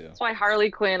ate it too. That's why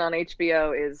Harley Quinn on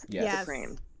HBO is Yes.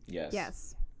 supreme. Yes.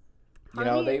 Yes. You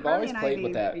know, they've Harley always and played Ivy.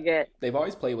 with that. You get They've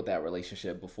always played with that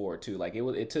relationship before too. Like it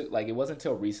wasn't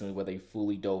until recently where they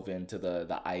fully dove into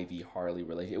the Ivy Harley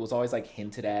relationship. It was always like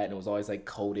hinted at, and it was always like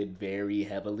coded very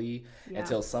heavily Yeah.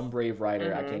 until some brave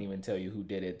writer, I can't even tell you who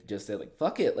did it, just said like,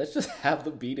 "Fuck it, let's just have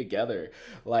them be together."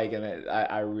 Like, and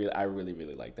I really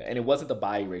really like that. And it wasn't the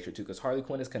bi erasure too, because Harley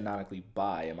Quinn is canonically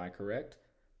bi. Am I correct?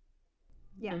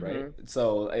 Yeah. Right.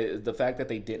 So the fact that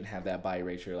they didn't have that bi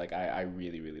erasure, like I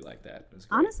really really like that. It was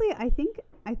great. Honestly, I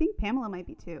think Pamela might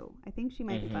be too. I think she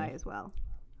might be bi as well,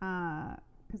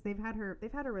 because they've had her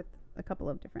with a couple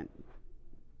of different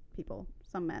people,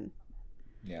 some men.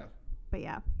 Yeah. But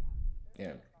yeah.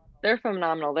 Yeah. They're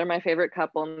phenomenal. They're my favorite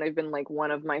couple, and they've been like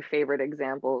one of my favorite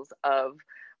examples of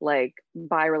like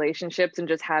bi relationships and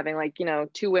just having like, you know,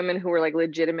 two women who were like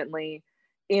legitimately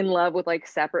in love with like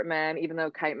separate men, even though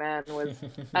Kite Man was,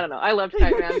 I don't know, I loved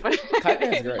Kite Man, but Kite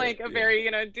Man's great, like a yeah. very,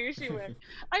 you know, douchey way.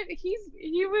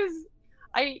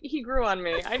 He grew on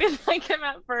me. I didn't like him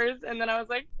at first, and then I was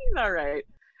like, he's all right.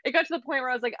 It got to the point where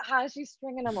I was like, she's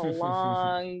stringing him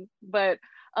along, but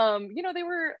you know,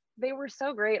 they were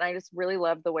so great, and I just really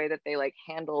loved the way that they like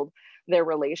handled their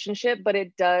relationship. But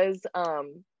it does,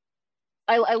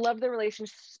 I love the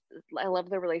relationship. I love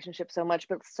the relationship so much,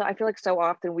 but so I feel like so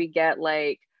often we get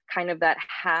like kind of that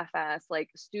half-ass, like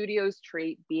studios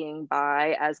treat being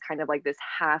bi as kind of like this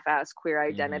half-ass queer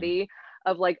identity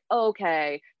of like,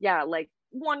 okay, yeah, like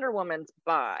Wonder Woman's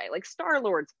bi, like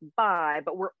Star-Lord's bi,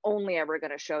 but we're only ever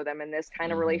going to show them in this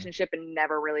kind of relationship and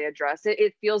never really address it.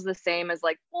 It feels the same as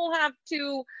like, we'll have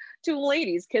two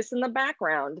ladies kiss in the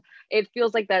background. It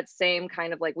feels like that same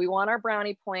kind of like, we want our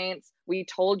brownie points. We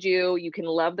told you can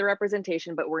love the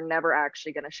representation, but we're never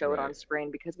actually going to show it on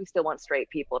screen because we still want straight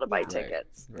people to buy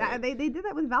tickets. Right. They did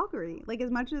that with Valkyrie, like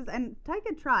as much as, and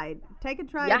Taika tried.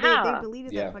 Yeah. They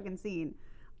deleted that fucking scene.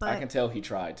 But I can tell he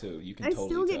tried too. You can I totally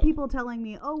still get tell. people telling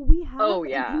me, we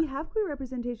have queer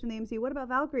representation in the MCU. What about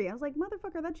Valkyrie? I was like,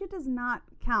 motherfucker, that shit does not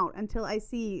count until I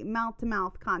see mouth to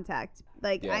mouth contact.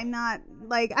 Like, I'm not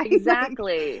like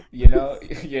exactly. You know,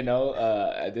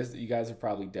 this, you guys have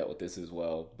probably dealt with this as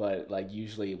well. But like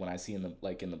usually when I see in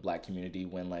the Black community,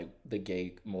 when like the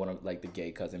gay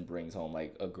cousin brings home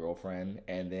like a girlfriend,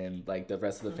 and then like the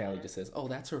rest of the family just says, "Oh,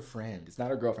 that's her friend. It's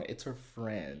not her girlfriend. It's her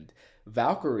friend."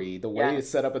 Valkyrie, the way it's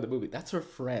set up in the movie, that's her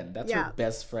friend. That's her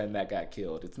best friend that got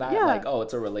killed. It's not like, oh,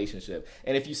 it's a relationship.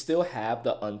 And if you still have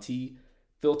the auntie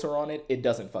filter on it, it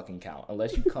doesn't fucking count.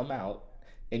 Unless you come out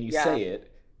and you say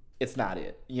it, it's not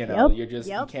it. You know, you're just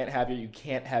you can't have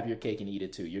your cake and eat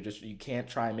it too. You can't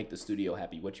try and make the studio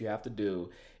happy. What you have to do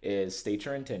is state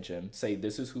your intention, say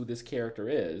this is who this character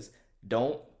is.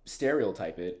 Don't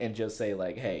stereotype it, and just say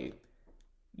like, hey,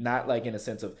 not like in a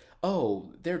sense of,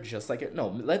 oh, they're just like it. No,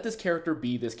 let this character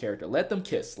be this character. Let them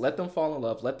kiss. Let them fall in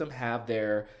love. Let them have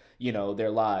their, their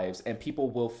lives, and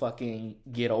people will fucking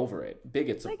get over it.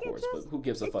 Bigots, of course, but who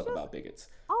gives a fuck about bigots?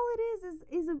 All it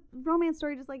is a romance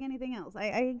story just like anything else.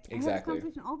 I have this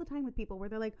conversation all the time with people where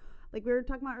they're like we were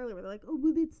talking about earlier, where they're like, oh,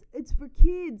 well, it's for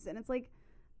kids, and it's like,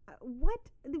 what?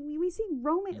 We see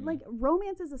romance, like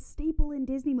romance is a staple in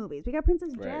Disney movies. We got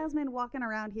Princess Jasmine walking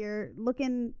around here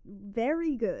looking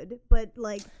very good, but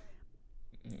like,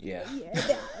 it's,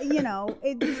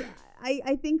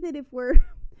 I think that if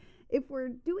we're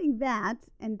doing that,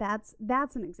 and that's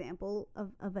an example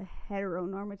of a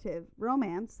heteronormative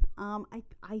romance,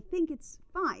 I think it's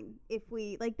fine if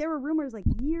we, like, there were rumors like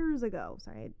years ago,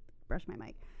 sorry, I brushed my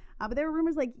mic, but there were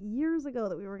rumors like years ago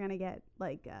that we were going to get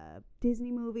like a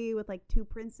Disney movie with like two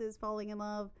princes falling in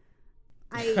love.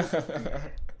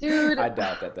 Dude, I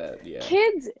doubt that.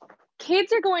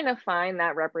 Kids are going to find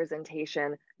that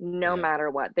representation no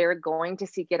matter what. They're going to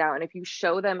seek it out. And if you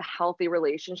show them healthy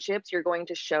relationships, you're going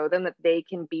to show them that they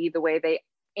can be the way they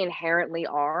inherently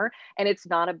are. And it's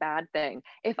not a bad thing.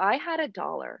 If I had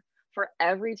 $1 for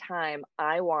every time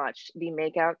I watched the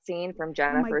makeout scene from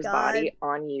Jennifer's Body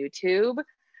on YouTube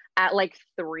at like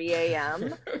 3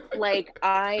 a.m., like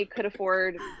I could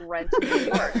afford rent in New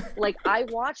York. Like I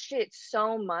watched it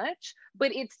so much,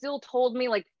 but it still told me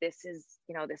like, this is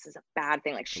a bad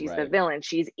thing. Like she's the villain,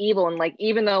 she's evil. And like,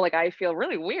 even though like I feel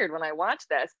really weird when I watch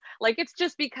this, like it's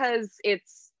just because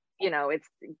it's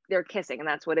they're kissing and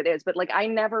that's what it is. But like, I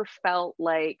never felt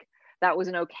like that was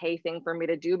an okay thing for me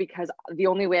to do, because the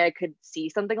only way I could see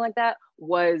something like that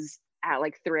was at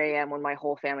like 3 a.m. when my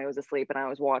whole family was asleep and I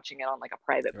was watching it on like a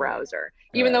private Right. browser,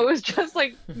 even though it was just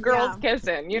like girls Yeah.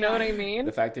 kissing. You know what I mean?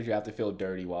 The fact that you have to feel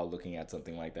dirty while looking at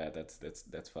something like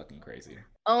that's fucking crazy.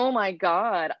 Oh my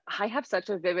God. I have such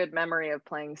a vivid memory of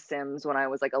playing Sims when I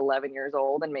was like 11 years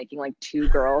old and making like two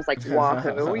girls like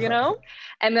wahoo, you know?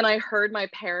 And then I heard my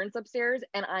parents upstairs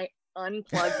and I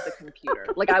unplugged the computer.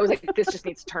 Like I was like, this just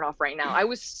needs to turn off right now. I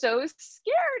was so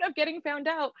scared of getting found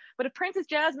out. But if Princess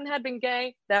Jasmine had been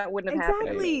gay, that wouldn't have happened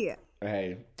to me. Exactly.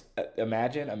 Hey,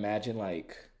 imagine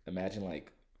like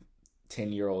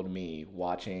 10-year-old me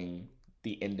watching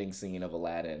the ending scene of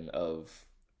Aladdin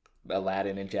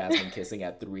and Jasmine kissing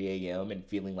at 3 a.m. and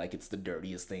feeling like it's the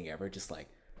dirtiest thing ever. Just like,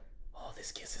 oh,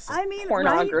 this kiss is I mean,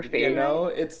 Pornography. you know,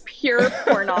 it's Pure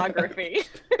pornography.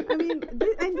 I mean, and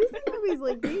Disney movies,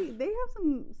 like they have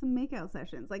some makeout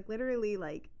sessions. Like literally,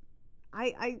 like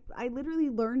I literally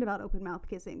learned about open mouth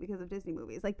kissing because of Disney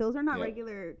movies. Like those are not Yeah.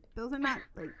 regular. Those are not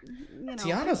like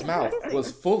Tiana's like, mouth kissing.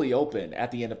 was fully open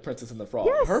at the end of Princess and the Frog.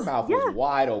 Yes, Her mouth was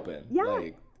wide open. Yeah.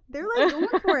 Like, They're like going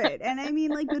for it, and I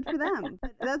mean, like, good for them.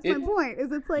 But that's my It- point.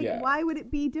 Is it's like, yeah. why would it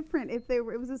be different if it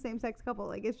was a same sex couple?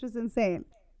 Like, it's just insane.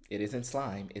 it isn't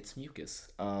slime, it's mucus.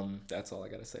 That's all I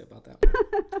gotta say about that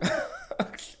one.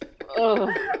 Ugh.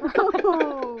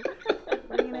 Oh,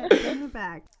 bringing it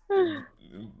back.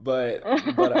 but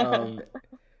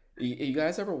you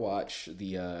guys ever watch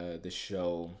the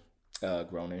show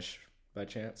Grownish by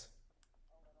chance?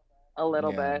 A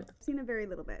little Yeah. bit. I've seen a very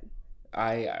little bit.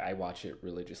 I watch it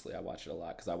religiously. I watch it a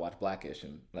lot because I watch Blackish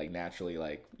and like naturally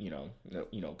like you know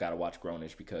gotta watch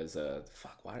Grownish because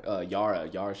Yara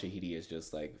Shahidi is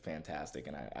just like fantastic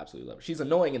and I absolutely love her. She's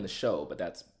annoying in the show, but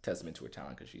that's testament to her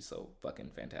talent because she's so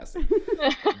fucking fantastic.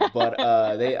 But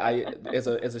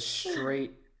as a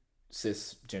straight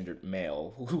cisgendered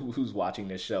male who's watching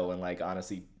this show and like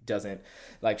honestly doesn't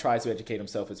like tries to educate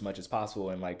himself as much as possible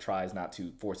and like tries not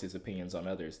to force his opinions on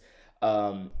others.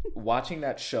 Watching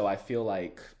that show, I feel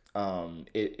like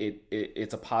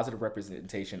it's a positive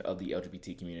representation of the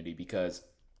LGBT community because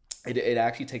it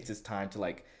actually takes its time to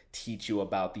like teach you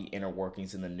about the inner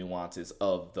workings and the nuances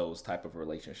of those type of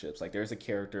relationships. Like there's a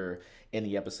character in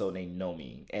the episode named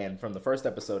Nomi, and from the first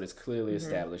episode, it's clearly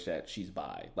established that she's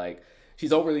bi. Like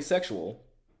she's overly sexual,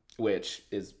 which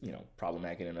is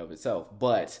problematic in and of itself,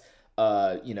 but.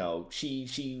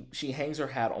 She hangs her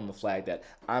hat on the flag that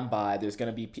I'm bi. There's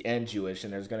gonna be and Jewish,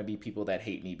 and there's gonna be people that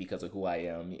hate me because of who I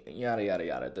am. Yada yada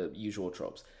yada, the usual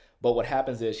tropes. But what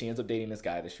happens is she ends up dating this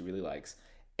guy that she really likes,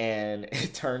 and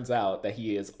it turns out that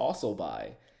he is also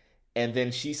bi. And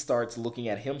then she starts looking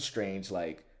at him strange,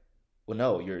 like, "Well,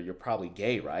 no, you're probably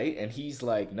gay, right?" And he's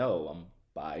like, "No, I'm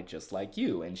bi, just like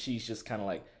you." And she's just kind of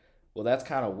like, well, that's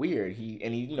kind of weird.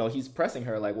 He's pressing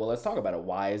her like, well, let's talk about it.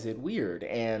 Why is it weird?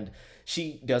 And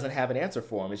she doesn't have an answer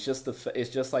for him. It's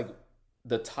just like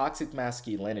the toxic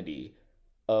masculinity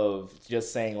of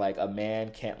just saying like a man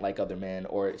can't like other men,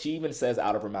 or she even says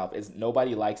out of her mouth is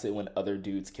nobody likes it when other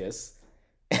dudes kiss.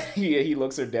 he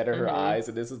looks her dead in her eyes,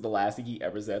 and this is the last thing he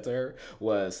ever said to her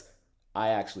was, I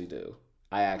actually do.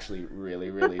 I actually really,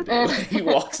 really do. He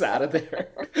walks out of there.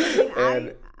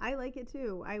 I like it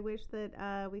too. I wish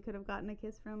that we could have gotten a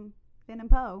kiss from Finn and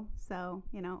Poe. So,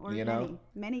 or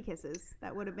many kisses.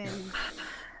 That would have been.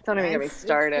 Don't even get me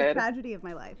started. It's the tragedy of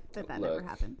my life that never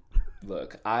happened.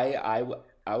 Look, I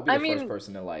would be the first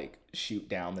person to like shoot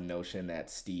down the notion that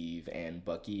Steve and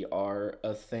Bucky are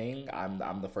a thing.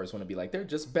 I'm the first one to be like, they're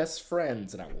just best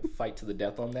friends, and I will fight to the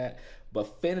death on that.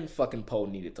 But Finn and fucking Poe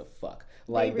needed to fuck.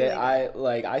 Like really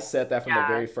I said that from the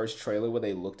very first trailer where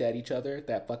they looked at each other,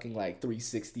 that fucking like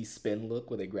 360 spin look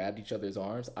where they grabbed each other's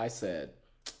arms. I said,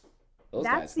 those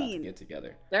guys about to get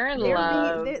together. They're in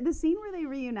love. The scene where they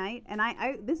reunite, and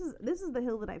this is the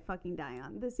hill that I fucking die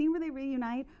on. The scene where they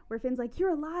reunite, where Finn's like,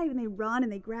 "You're alive," and they run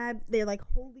and they're like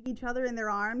holding each other in their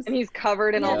arms, and he's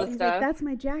covered in all the he's stuff. Like, that's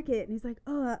my jacket, and he's like,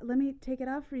 "Oh, let me take it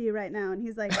off for you right now," and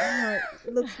he's like, "Oh,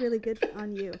 it looks really good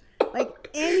on you." Like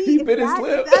he bit his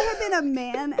lip. If that had been a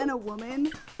man and a woman,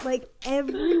 like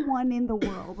everyone in the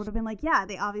world would have been like, yeah,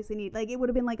 they obviously need, like, it would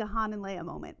have been like a Han and Leia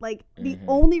moment. Like the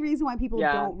only reason why people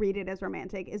don't read it as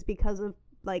romantic is because of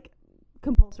like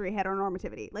compulsory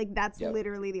heteronormativity. Like that's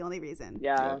literally the only reason.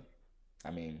 Yeah.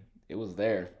 I mean, it was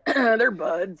there. They're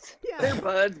buds. Yeah. They're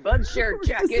buds. Buds share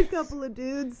jackets. Just a couple of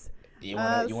dudes. You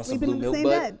want some blue milk,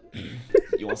 bud?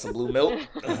 You want some blue milk?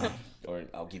 Or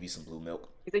I'll give you some blue milk.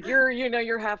 He's like,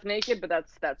 you're half naked, but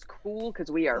that's cool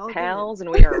because we are pals good.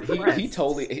 and we are friends. He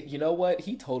totally, you know what?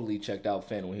 He totally checked out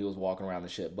Finn when he was walking around the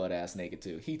ship butt ass naked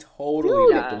too. He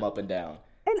totally whipped him up and down.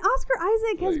 And Oscar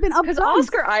Isaac has been up because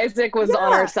Oscar Isaac was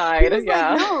on our side. He was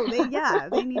like, no,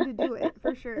 they need to do it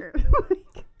for sure.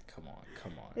 Come on.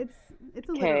 it's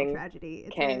a literal tragedy.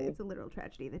 It's a literal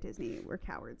tragedy that Disney were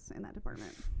cowards in that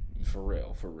department. For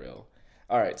real, for real.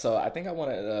 All right, so I think I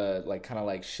want to like kind of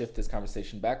like shift this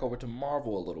conversation back over to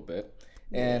Marvel a little bit,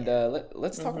 and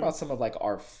let's talk about some of like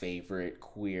our favorite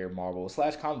queer Marvel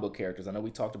 / comic book characters. I know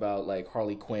we talked about like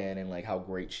Harley Quinn and like how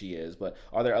great she is, but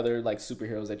are there other like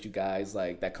superheroes that you guys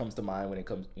like that comes to mind when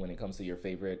it comes to your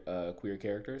favorite queer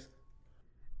characters?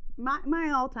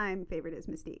 My all-time favorite is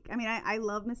Mystique. I mean, I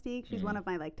love Mystique. She's one of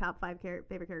my like top 5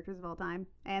 favorite characters of all time.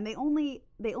 And they only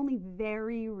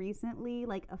very recently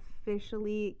like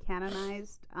officially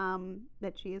canonized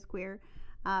that she is queer,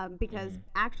 because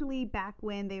actually back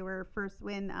when they were first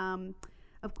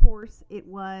of course it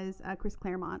was Chris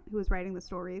Claremont who was writing the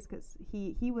stories, because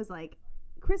he was like,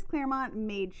 Chris Claremont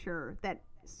made sure that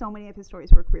so many of his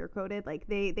stories were queer coded. Like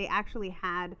they actually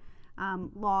had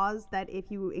laws that if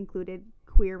you included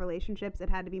queer relationships, it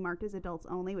had to be marked as adults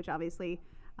only, which obviously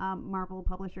Marvel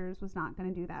Publishers was not going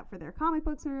to do that for their comic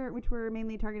books, which were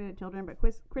mainly targeted at children. But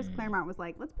Chris Claremont was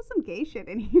like, let's put some gay shit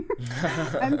in here.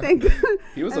 And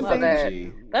he was a fucking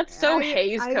G. That's so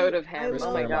Hays Code of him. Chris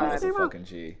my Claremont god, was a fucking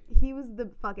G. He was the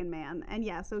fucking man. And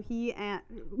yeah, so he and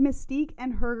Mystique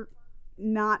and her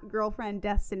not girlfriend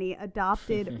Destiny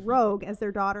adopted Rogue as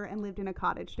their daughter and lived in a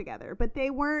cottage together. But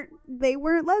they weren't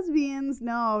lesbians.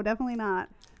 No, definitely not.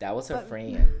 That was her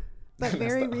friend. But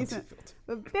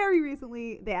very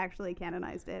recently they actually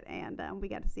canonized it, and we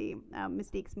got to see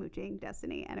Mystique smooching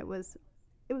Destiny, and it was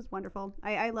wonderful.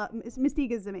 I love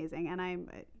Mystique is amazing, and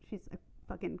she's a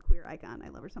fucking queer icon. I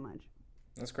love her so much.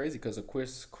 That's crazy because the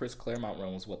Chris Claremont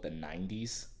run was what, the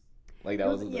 90s? Like that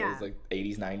was like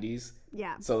 80s, 90s.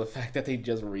 Yeah. So the fact that they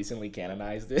just recently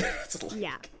canonized it, it's like...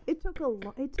 yeah, it took a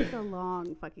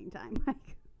long fucking time.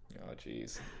 Oh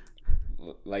jeez.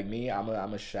 Like me, I'm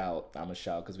a shout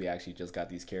because we actually just got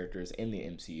these characters in the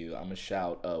MCU. I'm a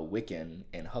shout Wiccan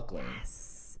and Huckling.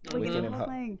 Yes. Wiccan and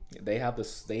Huckling. They have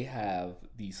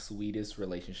the sweetest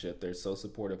relationship. They're so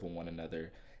supportive of one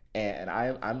another. And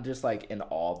I'm just like in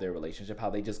awe of their relationship, how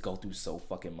they just go through so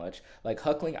fucking much. Like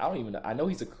Huckling, I know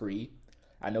he's a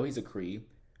Kree.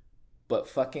 But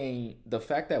fucking the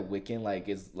fact that Wiccan like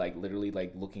is like literally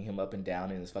like looking him up and down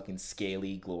in his fucking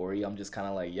scaly glory, I'm just kind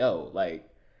of like, yo, like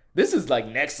this is like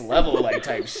next level like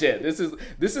type shit. This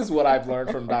is what I've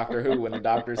learned from Doctor Who when the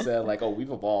doctor said like, oh,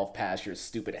 we've evolved past your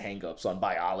stupid hangups on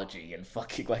biology and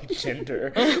fucking like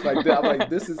gender. Like I'm like,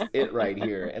 this is it right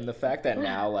here. And the fact that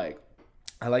now like,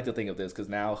 I like to think of this because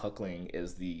now Huckling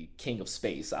is the king of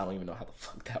space. I don't even know how the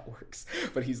fuck that works,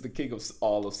 but he's the king of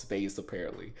all of space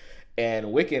apparently. And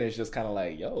Wiccan is just kind of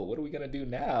like, yo, what are we gonna do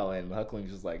now? And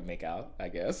Huckling's just like, make out, I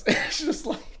guess. It's just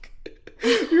like,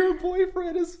 your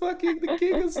boyfriend is fucking the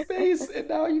king of space, and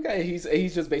now you got he's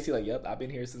just basically like, yep, I've been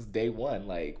here since day one.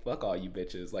 Like, fuck all you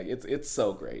bitches. Like, it's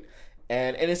so great,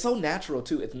 and it's so natural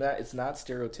too. It's not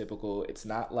stereotypical. It's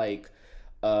not like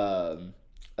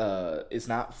it's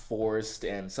not forced,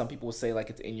 and some people will say like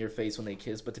it's in your face when they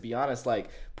kiss, but to be honest,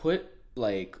 like put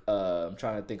like I'm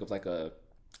trying to think of like a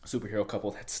superhero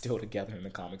couple that's still together in the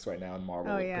comics right now in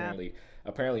Marvel.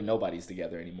 Apparently nobody's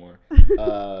together anymore.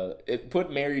 It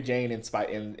put Mary Jane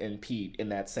and Pete in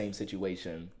that same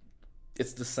situation.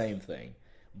 It's the same thing.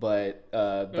 But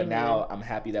now I'm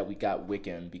happy that we got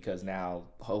Wiccan, because now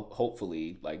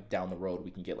hopefully like down the road we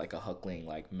can get like a Huckling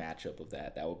like matchup of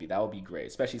that. That would be great,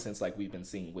 especially since like we've been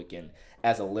seeing Wiccan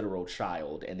as a literal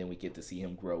child, and then we get to see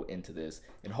him grow into this,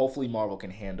 and hopefully Marvel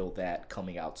can handle that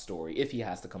coming out story if he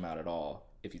has to come out at all,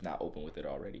 if he's not open with it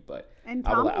already. But and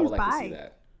I would like to see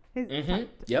that.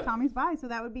 Tommy's bi, so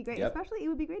that would be great. Yep. Especially, it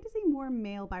would be great to see more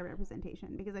male bi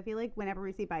representation, because I feel like whenever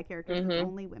we see bi characters, it's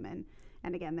only women,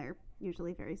 and again, they're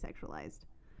usually very sexualized.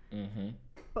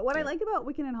 But what I like about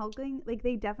Wiccan and Hulkling, like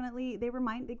they give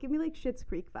me like Schitt's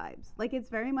Creek vibes. Like it's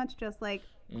very much just like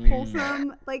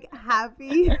wholesome, like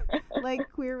happy,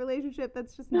 like queer relationship.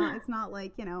 That's just not. It's not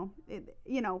like in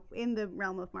the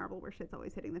realm of Marvel where shit's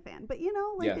always hitting the fan. But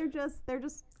they're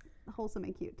just wholesome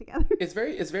and cute together. It's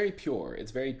very pure.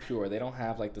 It's very pure. They don't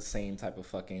have like the same type of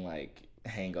fucking like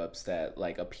hang-ups that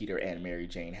like a Peter and Mary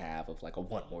Jane have of like a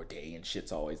one more day, and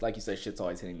shit's always, like you said, shit's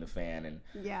always hitting the fan. And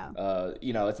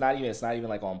it's not even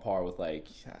like on par with like,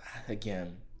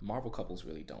 again, Marvel couples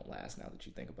really don't last now that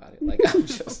you think about it. Like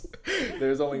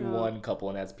there's only one couple,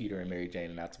 and that's Peter and Mary Jane,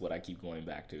 and that's what I keep going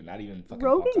back to. Not even fucking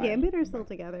Rogue and Gambit are still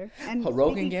together. And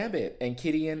Rogue and Gambit and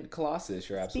Kitty and Colossus,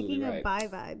 you're absolutely right. Speaking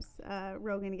of bi vibes,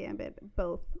 Rogue and Gambit,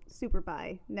 both super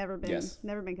bi, never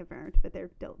been confirmed, but they're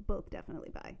both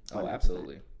definitely bi. 100%. Oh,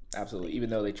 absolutely.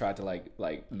 Even though they tried to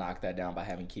like knock that down by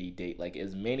having Kitty date like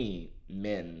as many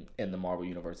men in the Marvel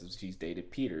universe. She's dated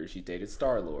Peter, she's dated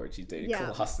Star-Lord, she's dated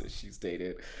Colossus, she's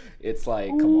dated. It's like,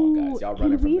 come on, guys, y'all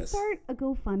running from this. Can we start a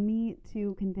GoFundMe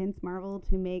to convince Marvel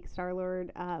to make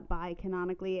Star-Lord bi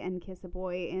canonically and kiss a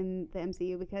boy in the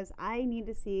MCU? Because I need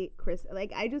to see Chris.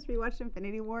 Like, I just rewatched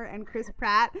Infinity War and Chris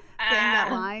Pratt saying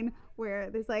that line where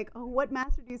there's like, oh, what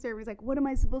master do you serve? He's like, what am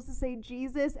I supposed to say,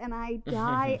 Jesus? And I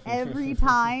die every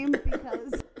time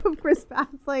because of Chris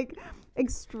Pratt's like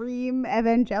extreme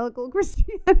evangelical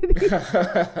Christianity.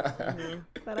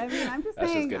 But I mean, I'm just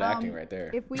that's saying, just good acting right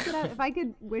there. If I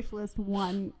could wish list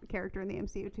one character in the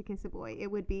MCU to kiss a boy, it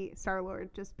would be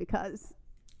Star-Lord, just because.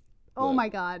 Oh my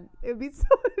God, it'd be so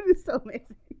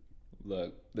amazing.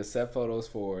 Look, the set photos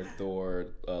for Thor: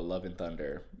 Love and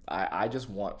Thunder. I just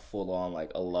want full on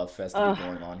like a love fest to be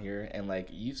going on here, and like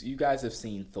you guys have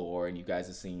seen Thor and you guys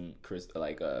have seen Chris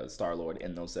Star-Lord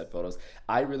in those set photos.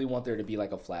 I really want there to be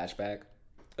like a flashback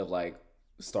of like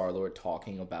Star-Lord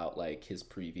talking about like his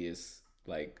previous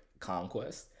like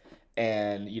conquest,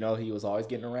 and you know he was always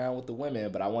getting around with the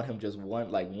women, but I want him just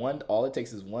one. All it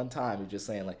takes is one time of just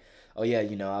saying like, oh yeah, I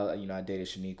dated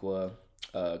Shaniqua,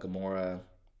 Gamora,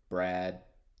 Brad,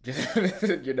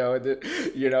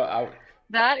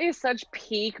 That is such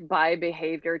peak bi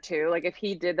behavior too. Like if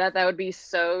he did that, that would be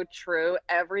so true.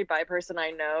 Every bi person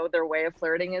I know, their way of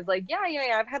flirting is like, yeah.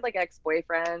 I've had like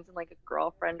ex-boyfriends and like a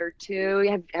girlfriend or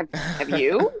two. Have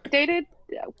you dated?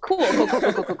 Yeah, cool.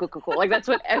 Like that's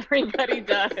what everybody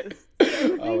does.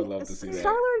 I would love to see that.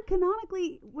 Star-Lord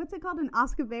canonically, what's it called, an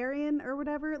Oscavarian or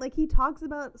whatever? Like he talks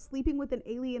about sleeping with an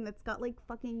alien that's got like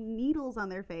fucking needles on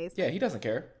their face. Yeah, he doesn't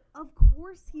care. Of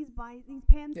course he's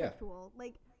pansexual. Yeah.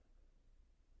 Like.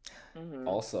 Mm-hmm.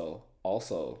 Also,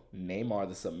 Namor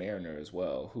the Submariner as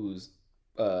well, who's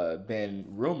been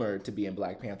rumored to be in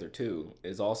Black Panther 2,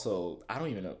 is also I don't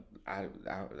even know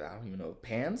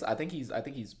pans. I think he's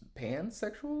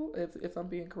pansexual if I'm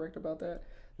being correct about that.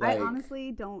 Like, I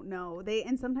honestly don't know.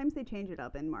 Sometimes they change it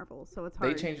up in Marvel, so it's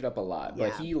hard. They change it up a lot,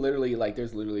 but he literally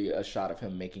there's literally a shot of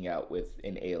him making out with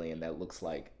an alien that looks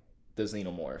like the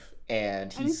Xenomorph,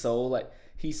 and he's so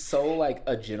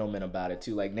a gentleman about it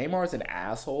too. Like Namar's an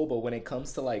asshole, but when it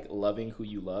comes to like loving who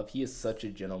you love, he is such a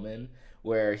gentleman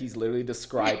where he's literally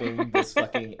describing this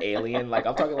fucking alien. Like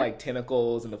I'm talking like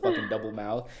tentacles and the fucking double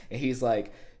mouth, and he's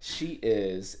like, she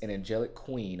is an angelic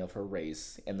queen of her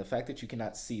race, and the fact that you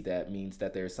cannot see that means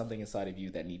that there's something inside of you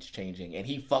that needs changing. And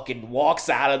he fucking walks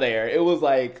out of there. It was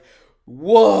like,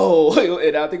 whoa.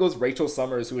 And I think it was Rachel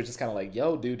Summers who was just kind of like,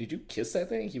 yo, dude, did you kiss that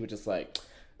thing? He was just like,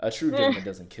 a true gentleman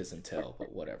doesn't kiss and tell,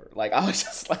 but whatever. Like, I was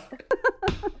just like,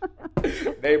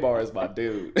 Namor is my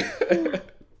dude.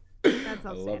 That's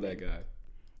I love that guy.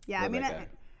 Yeah,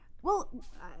 love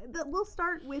we'll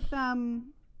start with,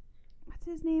 what's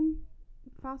his name?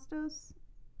 Phastos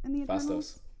in the Eternals?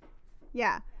 Phastos.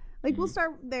 Yeah. Like, we'll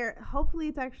start there. Hopefully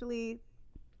it's actually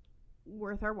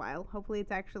worth our while. Hopefully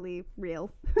it's actually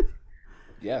real.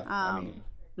 Yeah, I mean.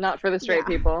 Not for the straight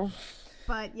people.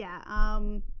 But, yeah,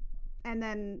 and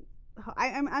then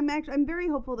I'm very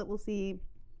hopeful that we'll see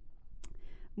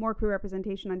more queer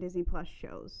representation on Disney Plus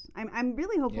shows. I'm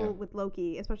really hopeful with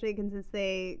Loki, especially since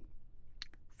they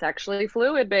sexually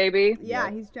fluid, baby.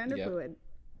 Yeah, he's gender fluid.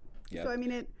 Yep. So I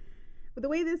mean, with the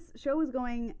way this show is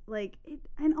going, like,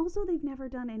 and also they've never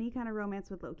done any kind of romance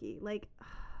with Loki. Like,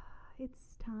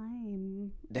 it's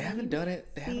time. They haven't done it.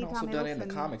 They haven't also done it in the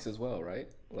comics as well, right?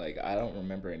 Like, I don't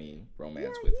remember any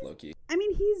romance with Loki. I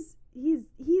mean, he's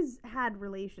had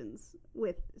relations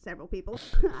with several people.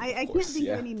 I can't think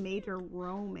of any major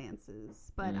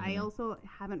romances, but I also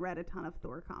haven't read a ton of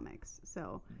Thor comics,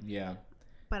 so yeah.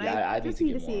 But I just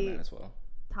need to see as well.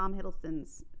 Tom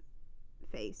Hiddleston's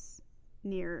face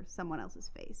near someone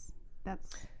else's face.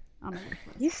 That's on my wish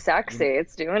list. He's sexy.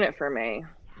 It's doing it for me.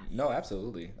 No,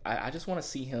 absolutely. I just want to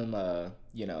see him,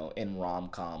 in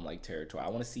rom-com like territory. I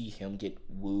want to see him get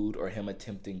wooed or him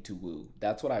attempting to woo.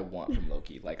 That's what I want from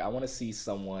Loki. Like, I want to see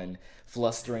someone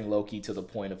flustering Loki to the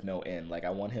point of no end. Like,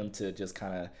 I want him to just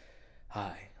kind of,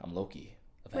 hi, I'm Loki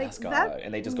of Asgard,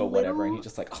 and they just go whatever, and he's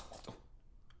just like, oh.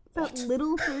 That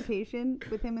little flirtation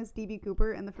with him as DB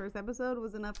Cooper in the first episode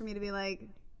was enough for me to be like,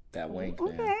 that wink,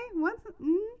 okay, man. what's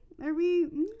are we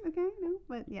okay? No,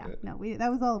 but that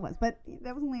was all it was. But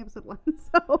that was only episode 1,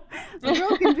 so a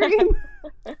broken dream.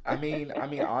 I mean,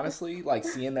 honestly, like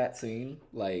seeing that scene,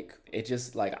 like it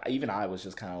just like even I was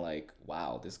just kind of like,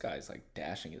 wow, this guy's like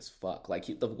dashing as fuck. Like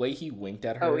the way he winked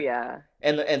at her. Oh yeah.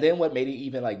 And then what made it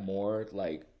even like more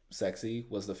like sexy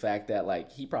was the fact that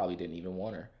like he probably didn't even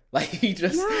want her. Like he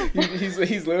just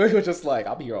he's literally just like,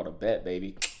 I'll be here on a bet,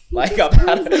 baby. Like I'm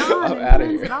out of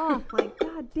here. It off. Like,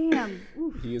 god damn.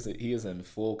 Oof. He is in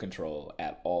full control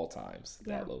at all times.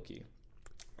 Yeah. That Loki.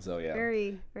 So yeah.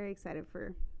 Very, very excited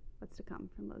for what's to come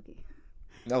from Loki.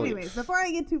 No, Anyways, before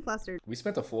I get too flustered, we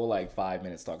spent a full like 5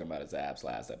 minutes talking about his abs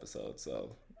last episode.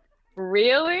 So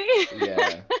Really?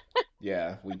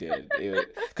 yeah, we did.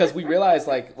 Because we realized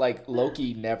like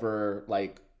Loki never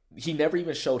he never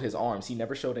even showed his arms. He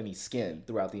never showed any skin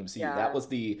throughout the MCU. Yeah. That was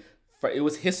it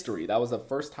was history. That was the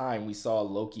first time we saw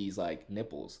Loki's like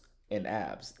nipples and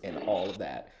abs and all of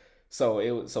that.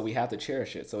 So we have to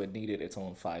cherish it. So it needed its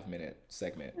own 5-minute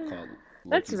segment called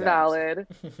That's Loki's valid.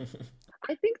 abs.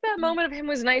 I think that moment of him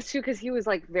was nice too because he was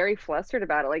like very flustered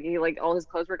about it. Like he like all his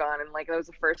clothes were gone and like that was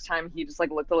the first time he just like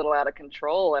looked a little out of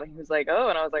control and he was like, oh,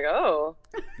 and I was like, oh,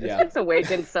 Yeah. this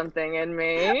awakened something in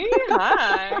me.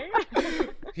 Hi.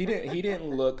 He didn't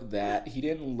look that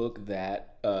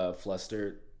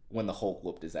flustered when the Hulk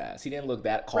whooped his ass. He didn't look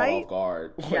that caught Right? off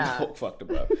guard when the Yeah. Hulk fucked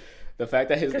him up. The fact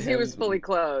that Because he was fully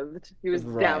clothed. He was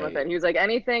down with Right. it. He was like,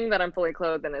 anything that I'm fully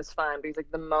clothed in is fine. But he's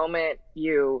like, the moment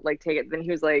you like take it, then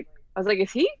he was like, I was like,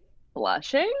 is he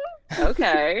blushing?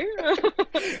 Okay.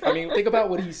 I mean, think about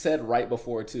what he said right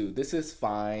before too. This is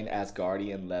fine,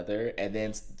 Asgardian leather, and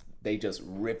then they just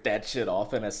ripped that shit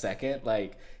off in a second.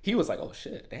 Like he was like, "Oh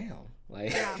shit, damn!"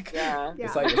 Like Yeah.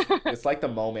 it's like the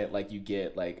moment like you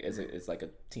get like it's like a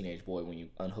teenage boy when you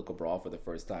unhook a bra for the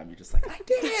first time. You're just like, "I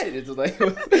did it!" It's just like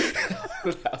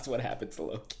that's what happened to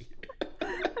Loki.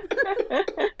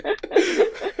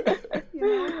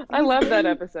 I love that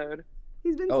episode.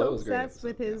 he's been Oh, so it was a great obsessed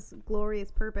with episode, his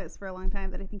glorious purpose for a long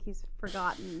time that I think he's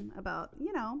forgotten about,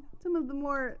 some of the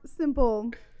more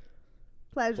simple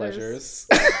pleasures.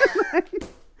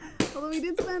 Although he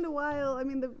did spend a while, I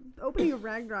mean, the opening of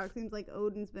Ragnarok seems like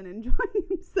Odin's been enjoying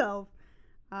himself.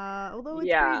 Although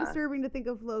it's pretty disturbing to think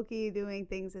of Loki doing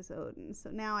things as Odin. So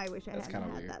now I wish I hadn't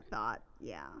had weird. that thought.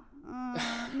 Yeah.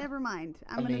 Never mind.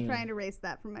 I'm going to try and erase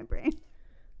that from my brain.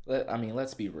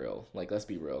 Let's be real. Let's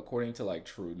be real. According to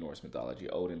true Norse mythology,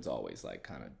 Odin's always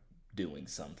kind of doing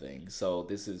something. So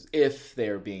this is, if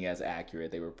they're being as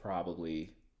accurate, they were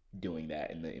probably doing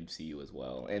that in the MCU as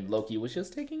well. And Loki was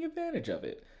just taking advantage of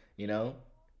it.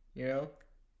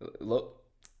 Look,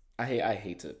 I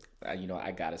hate to,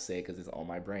 I gotta say it because it's on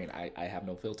my brain. I have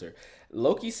no filter.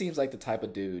 Loki seems like the type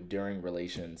of dude during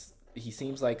relations. He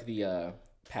seems like the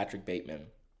Patrick Bateman,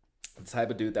 the type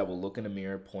of dude that will look in the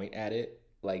mirror, point at it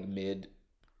mid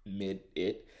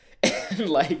it,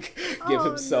 and give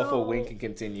himself a wink and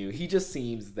continue. He just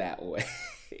seems that way.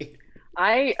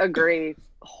 I agree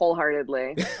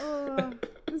wholeheartedly.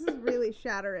 This is really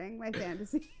shattering my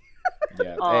fantasy.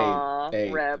 Yeah. Aww,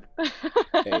 hey, rip.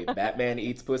 hey, Batman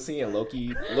eats pussy and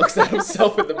Loki looks at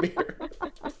himself in the mirror.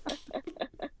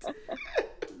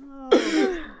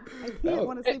 I can't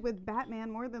want to sleep with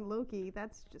Batman more than Loki.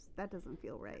 That doesn't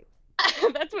feel right.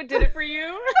 That's what did it for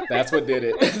you? That's what did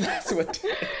it. That's what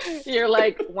did it. You're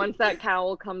like, once that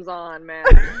cowl comes on, man,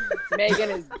 Megan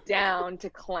is down to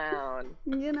clown.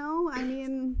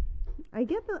 I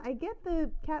get the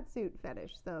catsuit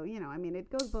fetish, so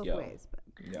it goes both ways. But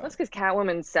that's because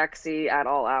Catwoman's sexy at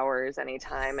all hours,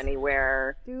 anytime,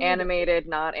 anywhere. Dude. Animated,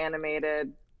 not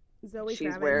animated. Zoe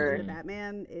She's Kravitz where- as the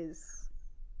Batman is.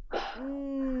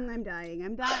 I'm dying.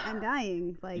 I'm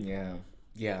dying. Like Yeah.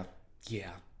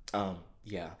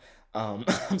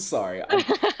 I'm sorry.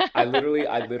 I literally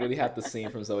have the scene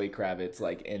from Zoe Kravitz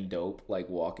in Dope,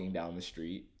 walking down the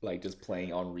street, just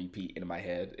playing on repeat in my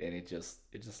head, and it just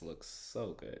looks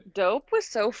so good. Dope was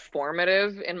so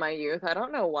formative in my youth. I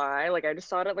don't know why. I just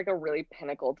saw it at a really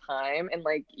pinnacle time, and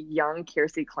young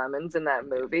Kiersey Clemons in that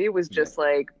movie was just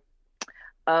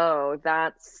oh,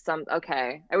 that's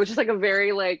okay. It was just a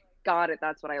very got it.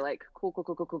 That's what I like. Cool.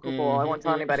 I won't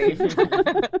tell anybody.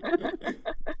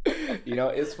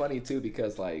 It's funny too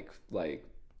because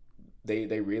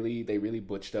they really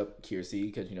butched up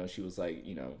Kiersey because she was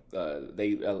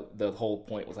the whole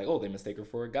point was oh, they mistake her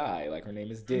for a guy, her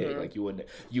name is Dig. Mm-hmm.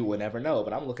 You would never know,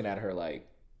 but I'm looking at her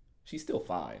she's still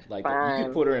fine. Fine. You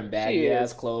could put her in baggy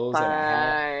ass clothes fine. and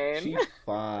a hat. She's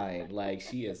fine.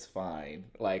 She is fine.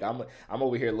 I'm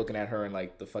over here looking at her in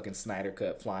the fucking Snyder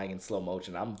cut flying in slow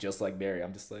motion. I'm just like Barry.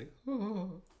 I'm just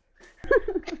oh.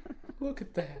 Look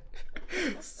at that.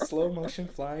 Slow motion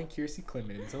flying Kiersey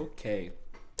Clemons. Okay.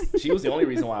 She was the only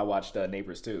reason why I watched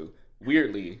Neighbors too.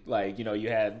 Weirdly, you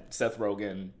had Seth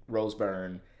Rogen, Rose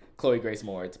Byrne, Chloe Grace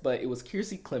Moretz, but it was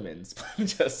Kiersey Clemons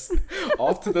just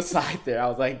off to the side there. I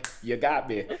was like, you got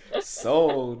me.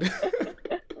 Sold.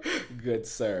 Good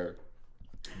sir.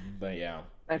 But yeah.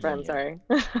 my friend. Yeah.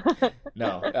 Sorry.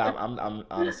 No, I'm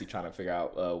honestly trying to figure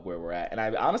out where we're at, and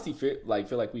I honestly feel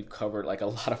like we've covered like a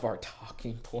lot of our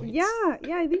talking points. Yeah,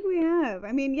 I think we have.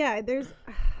 I mean, yeah, there's,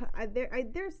 I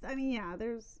mean, yeah,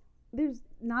 there's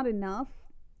not enough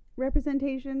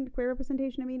representation, queer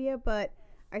representation in media, but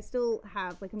I still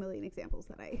have like a million examples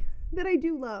that I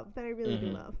do love, that I really do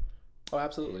Hmm. love. Oh,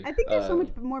 absolutely. I think there's so much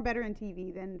more better in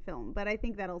TV than film, but I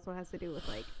think that also has to do with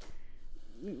like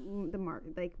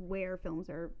like where films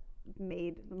are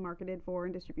made, marketed for,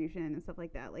 and distribution and stuff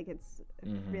like that. Like it's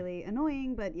Hmm. really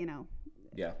annoying, but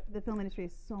Yeah. the film industry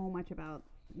is so much about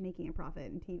making a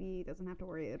profit, and TV doesn't have to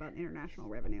worry about international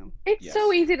revenue. It's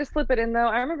so Yes. easy to slip it in though.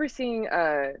 I remember seeing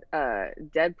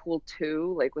Deadpool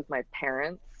 2 like with my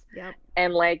parents, Yep.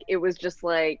 and like it was just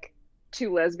like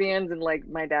two lesbians and like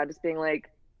my dad just being like,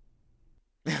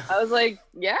 I was like,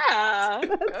 yeah,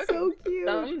 That's okay, so cute.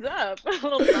 thumbs up. A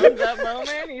little thumbs up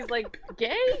moment. He's like,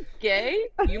 gay,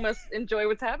 you must enjoy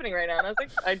what's happening right now. And I was like,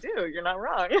 I do, you're not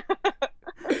wrong.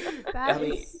 I That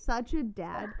mean, is such a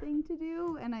dad thing to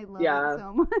do, and I love Yeah. it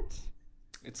so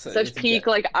much. Such peak,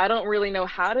 like I don't really know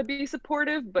how to be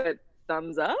supportive, but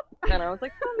thumbs up. And I was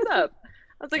like, thumbs up.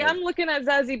 I was like, I'm looking at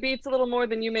Zazie Beetz a little more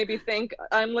than you maybe think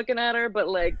I'm looking at her, but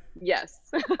like, yes.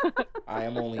 I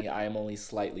am only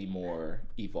slightly more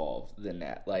evolved than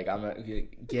that. Like I'm a,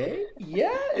 gay,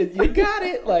 yeah, you got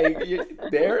it. Like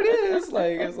there it is.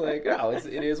 Like it's like no, it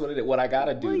is what it is. What I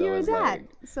gotta do Well, though you're a is dad, like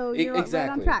so you're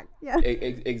exactly right on track. Yeah.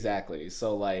 exactly.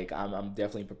 So like I'm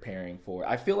definitely preparing for.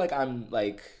 I feel like I'm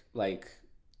like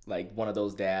one of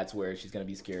those dads where she's gonna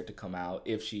be scared to come out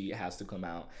if she has to come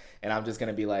out, and I'm just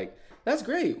gonna be like, that's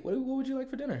great. What would you like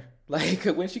for dinner? Like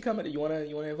when she coming, you wanna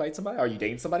invite somebody? Are you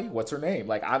dating somebody? What's her name?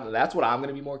 Like that's what I'm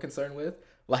gonna be more concerned with.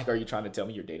 Like, are you trying to tell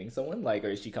me you're dating someone? Like, or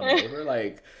is she coming over?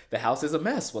 Like, the house is a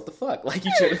mess. What the fuck? Like,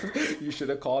 you should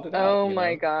have called it out. Oh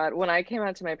my God. When I came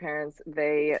out to my parents,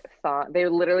 they thought they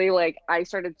literally like I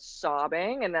started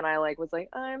sobbing and then I like was like,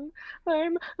 I'm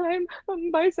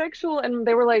bisexual. And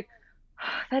they were like,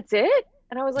 that's it?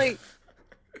 And I was like,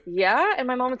 yeah. And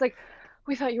my mom was like,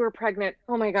 we thought you were pregnant.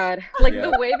 Oh my God. Like Yeah.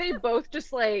 the way they both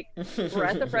just like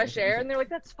breath of fresh air and they're like,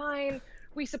 that's fine.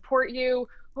 We support you.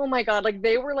 Oh my God. Like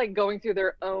they were like going through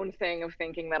their own thing of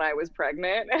thinking that I was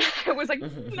pregnant. And I was like,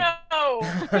 no,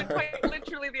 it's quite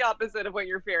literally the opposite of what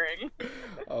you're fearing.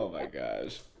 Oh my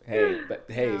gosh. Hey, but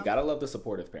hey, Yeah. gotta love the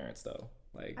supportive parents though.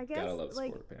 Like, I gotta guess, love the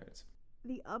like, supportive parents.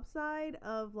 The upside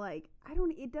of like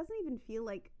it doesn't even feel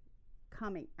like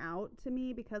coming out to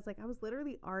me, because like I was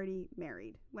literally already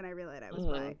married when I realized I was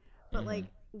bi. But like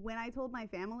when I told my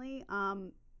family,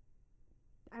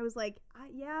 I was like,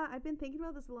 yeah, I've been thinking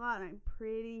about this a lot, and I'm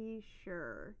pretty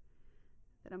sure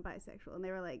that I'm bisexual. And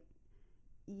they were like,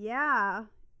 yeah,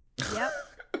 yep,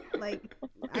 like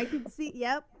I could see,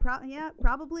 yep, yeah,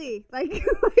 probably. Like,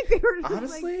 like they were just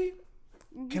Honestly,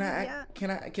 like, can I yeah. can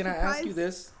I ask you Surprise.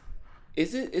 this?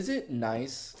 Is it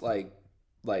nice like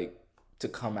to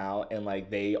come out and like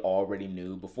they already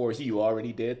knew before you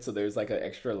already did, so there's like an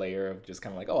extra layer of just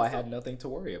kind of like, oh, I had nothing to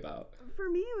worry about. For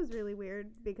me it was really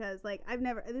weird because like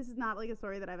this is not like a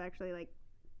story that I've actually like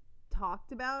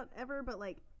talked about ever, but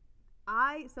like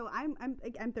I'm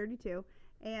 32,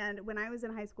 and when I was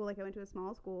in high school, like I went to a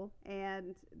small school,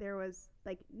 and there was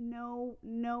like no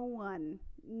one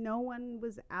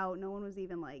was out, no one was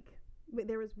even like,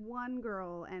 there was one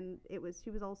girl, and she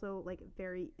was also like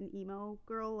very an emo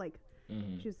girl, like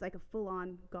she was like a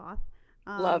full-on goth.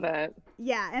 Love it.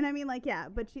 Yeah, and I mean, like, yeah,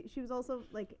 but she was also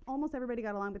like, almost everybody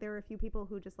got along, but there were a few people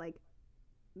who just like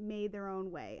made their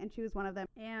own way, and she was one of them.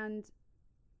 And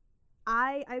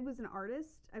I was an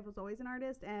artist. I was always an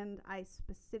artist, and I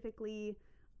specifically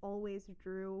always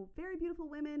drew very beautiful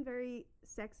women, very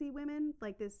sexy women.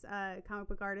 Like this comic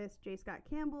book artist J. Scott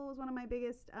Campbell was one of my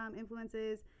biggest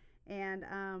influences. And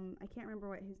I can't remember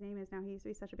what his name is now. He used to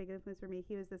be such a big influence for me.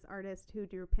 He was this artist who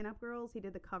drew pinup girls. He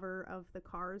did the cover of the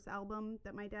Cars album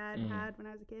that my dad had when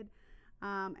I was a kid.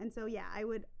 And so yeah, I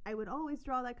would always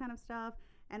draw that kind of stuff.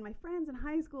 And my friends in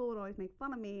high school would always make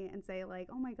fun of me and say like,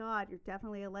 "Oh my God, you're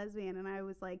definitely a lesbian." And I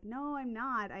was like, "No, I'm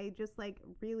not. I just like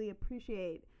really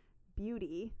appreciate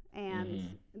beauty,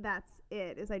 and that's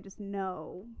it. Is I just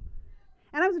know."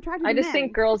 And I was attracted to I just men.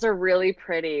 think girls are really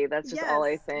pretty. That's just all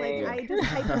I Yes, think. like I just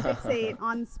hyperfixate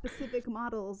on specific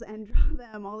models and draw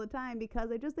them all the time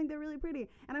because I just think they're really pretty.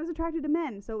 And I was attracted to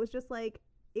men, so it was just like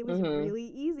it was really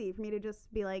easy for me to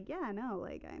just be like, yeah, no,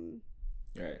 like I'm.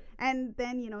 Right. And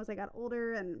then as I got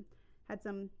older and had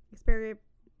some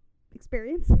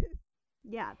experiences,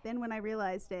 yeah. Then when I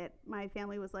realized it, my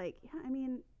family was like, yeah, I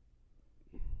mean,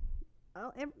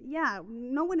 oh, yeah,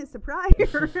 no one is surprised. I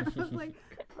was like,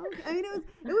 okay. I mean,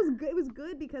 it was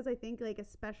good because I think like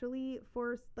especially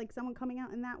for like someone coming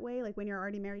out in that way, like when you're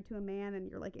already married to a man and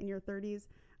you're like in your 30s,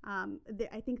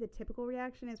 I think the typical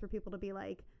reaction is for people to be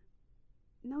like,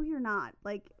 no, you're not.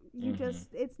 Like you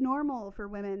just, it's normal for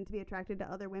women to be attracted to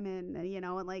other women, and, you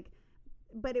know, and like,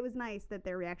 but it was nice that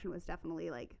their reaction was definitely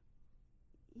like,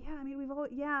 yeah, I mean,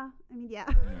 yeah.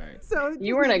 Right. So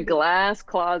You were in a glass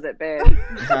closet, babe.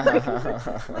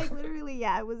 like literally,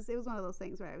 yeah, it was one of those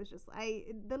things where I was just,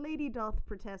 the lady doth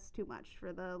protest too much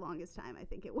for the longest time, I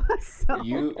think it was. So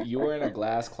You were in a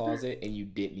glass closet and you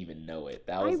didn't even know it.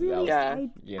 That was Yeah.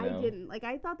 I didn't. Like,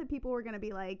 I thought that people were gonna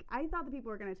be like, I thought that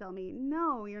people were gonna tell me,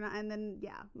 no, you're not. And then,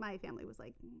 yeah, my family was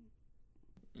like,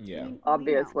 yeah.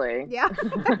 Obviously. yeah,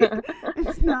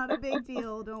 it's not a big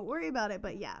deal. Don't worry about it.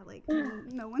 But yeah, like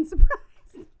no one's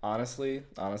surprised. Honestly,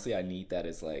 I need that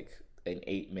as like an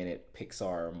 8-minute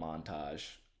Pixar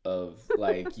montage of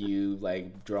like you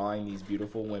like drawing these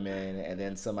beautiful women and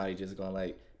then somebody just going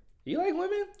like, you like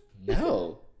women?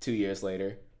 No. 2 years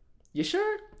later, you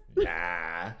sure?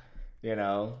 Nah. You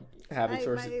know, having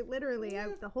literally,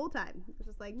 the whole time was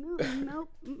just like, nope,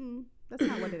 that's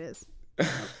not what it is.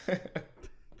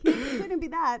 Couldn't be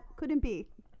that. Couldn't be.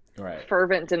 Right.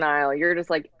 Fervent denial. You're just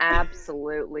like,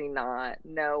 absolutely not.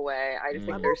 No way. I just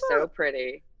think they're so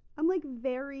pretty. I'm like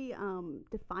very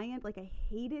defiant. Like, I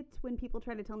hate it when people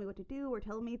try to tell me what to do or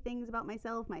tell me things about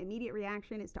myself. My immediate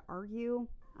reaction is to argue.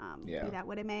 Be that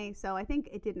what it may. So I think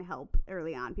it didn't help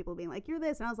early on. People being like, you're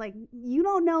this. And I was like, you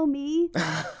don't know me.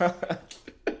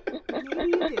 Maybe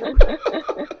you do.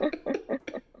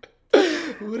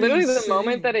 Literally the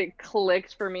moment that it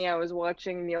clicked for me, I was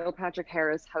watching Neil Patrick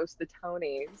Harris host the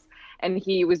Tonys, and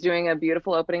he was doing a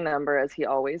beautiful opening number, as he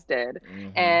always did.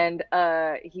 And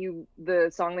the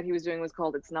song that he was doing was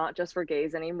called "It's Not Just for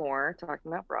Gays Anymore,"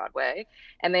 talking about Broadway.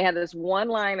 And they had this one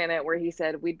line in it where he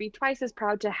said, "We'd be twice as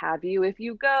proud to have you if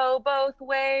you go both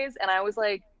ways." And I was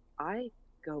like, I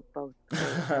go both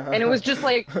ways. And it was just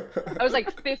like, I was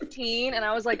like 15, and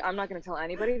I was like, I'm not going to tell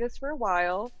anybody this for a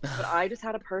while, but I just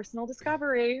had a personal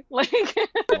discovery. Like,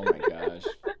 oh my gosh,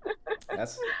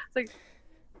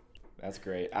 that's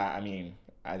great. I mean,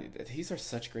 these are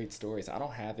such great stories. I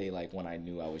don't have a like when I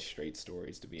knew I was straight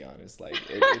stories, to be honest. Like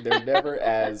they're never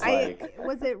as like.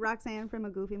 Was it Roxanne from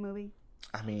a Goofy movie?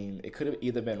 I mean, it could have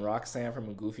either been Roxanne from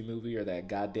a Goofy movie or that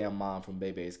goddamn mom from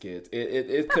Bebe's Kids.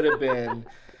 It could have been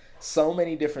so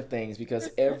many different things because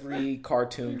every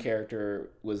cartoon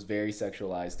character was very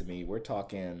sexualized to me. We're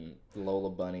talking Lola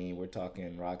Bunny, we're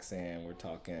talking Roxanne, we're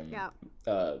talking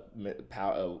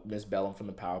Miss Bellum from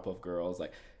the Powerpuff Girls.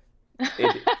 Like,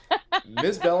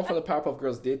 Miss Bellum from the Powerpuff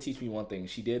Girls did teach me one thing.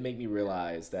 She did make me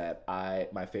realize that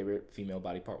my favorite female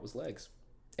body part was legs.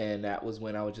 And that was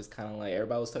when I was just kind of like,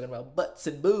 everybody was talking about butts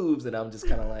and boobs, and I'm just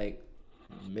kind of like,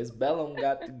 Miss Bellum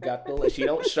got the. She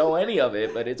don't show any of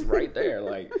it, but it's right there.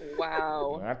 Like,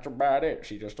 wow, that's about it.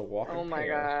 She just a walking. Oh my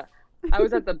god! I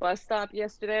was at the bus stop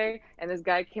yesterday, and this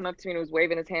guy came up to me and was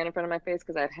waving his hand in front of my face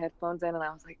because I had headphones in, and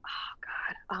I was like, oh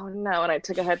god, oh no! And I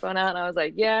took a headphone out, and I was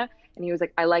like, yeah. And he was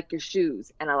like, I like your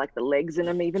shoes, and I like the legs in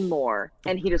them even more.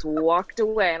 And he just walked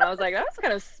away, and I was like, that's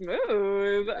kind of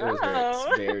smooth. It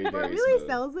was very, very what really smooth.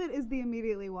 Sells it is the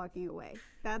immediately walking away.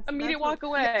 That's walk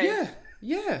away.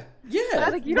 Yeah.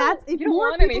 Like, you don't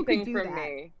want anything from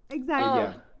me. Exactly.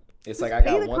 Yeah. It's like, I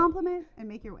got one compliment and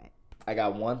make your way. I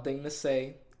got one thing to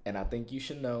say, and I think you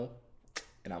should know,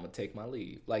 and I'm gonna take my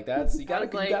leave. Like, that's you gotta.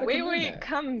 Wait,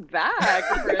 come back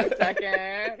for a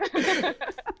second.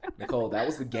 Nicole, that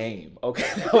was the game. Okay,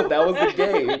 that was the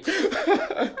game.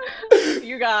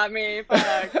 You got me.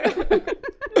 Fuck.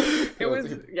 It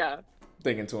was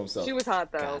thinking to himself. She was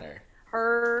hot though.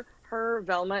 Her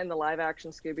Velma in the live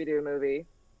action Scooby-Doo movie,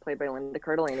 played by Linda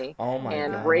Cardellini. Oh my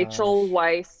and gosh. Rachel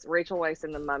Weisz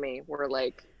in The Mummy were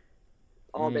like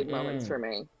all big moments for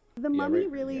me. The Mummy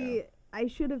really. Yeah. I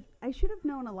should have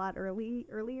known a lot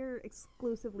earlier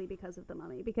exclusively because of The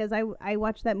Mummy, because I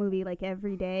watched that movie like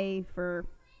every day for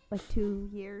like 2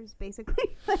 years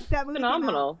basically. Like, that movie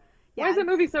phenomenal. Yeah, why is that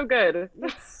movie so good?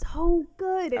 It's so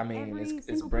good. I mean,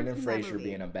 it's Brendan Fraser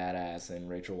being a badass and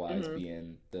Rachel Weisz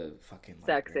being the fucking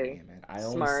sexy. Man. I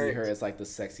only see her as like the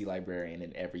sexy librarian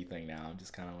and everything now. I'm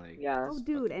just kind of like, oh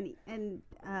dude, and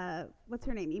what's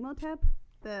her name? Emotep?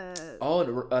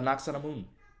 Anaxana Moon.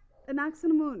 Anaxana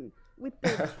Moon with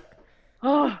the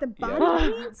the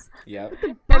body paints. Yep.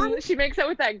 And she makes out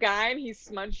with that guy and he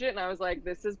smudged it, and I was like,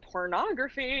 this is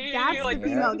pornography. That's like, the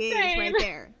female gaze right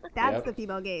there. That's the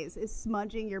female gaze, is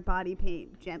smudging your body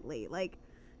paint gently, like,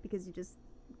 because you just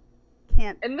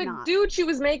can't. And the not. dude she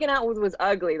was making out with was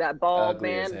ugly. That bald Ugly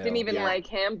as man. hell. Didn't even Yeah. like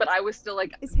him, but I was still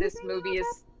like, Is his this name movie is.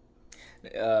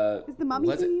 Is the mummy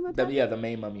was it- Imhotep? Yeah, the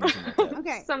main mummy is Imhotep.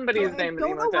 Okay. Somebody's I name is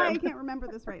don't know why I Imhotep. can't remember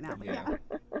this right now, but yeah.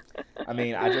 I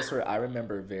mean, I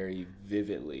remember very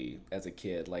vividly as a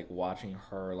kid, like watching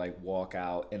her like walk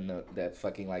out in that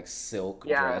fucking like silk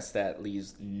Yeah. dress that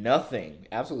leaves nothing,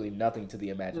 absolutely nothing to the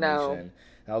imagination.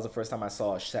 That was the first time I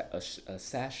saw a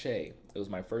sachet. It was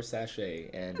my first sachet,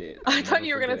 and I I'll thought never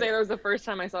you were gonna forget say it. that was the first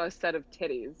time I saw a set of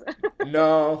titties.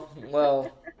 No,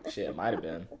 well, shit, it might have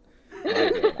been.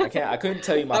 I couldn't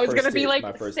tell you my I was first gonna be titty- like,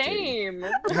 my first titty. same.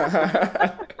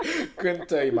 Couldn't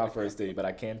tell you my first titty, but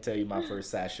I can tell you my first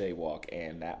sachet walk,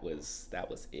 and that was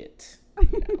it.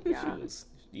 Yeah. She was,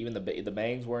 even the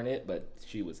bangs weren't it, but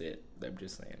she was it. I'm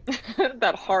just saying.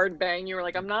 That hard bang. You were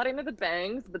like, I'm not into the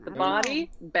bangs, but the I don't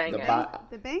body, bang The it. bo-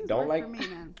 The bangs Don't work like- for me,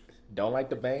 man. Don't like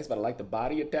the bangs, but I like the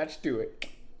body attached to it.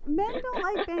 Men don't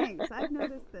like bangs. I've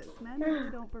noticed this. Men really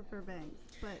don't prefer bangs.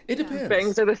 But It yeah. depends.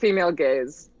 Bangs are the female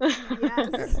gaze.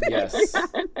 Yes.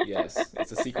 Yes.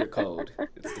 It's a secret code.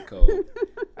 It's the code.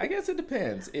 I guess it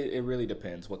depends. It really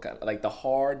depends what kind. Like the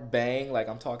hard bang. Like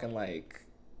I'm talking like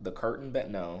the curtain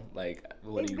bang. No, like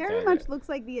what It do you very call much it? looks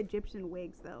like the Egyptian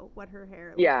wigs, though. What her hair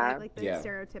looks Yeah. like the Yeah.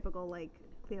 stereotypical like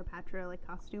Cleopatra like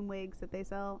costume wigs that they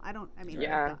sell. I mean,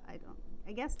 Yeah. I don't.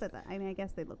 I guess I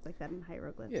guess they look like that in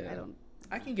hieroglyphs. Yeah. I don't.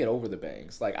 I can get over the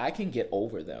bangs. Like I can get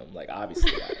over them. Like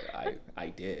obviously I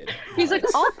did. He's like,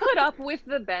 But- I'll put up with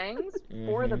the bangs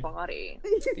for the Mhm. body.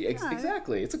 Yeah,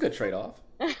 exactly. It's a good trade-off.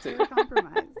 It's a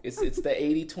compromise. It's the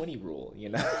 80-20 rule, you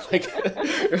know? Like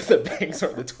if the bangs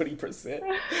are the 20%.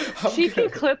 She can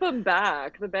good. clip them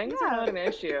back. The bangs are Yeah. not an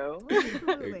issue.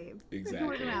 Absolutely. They can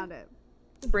work Exactly. around it.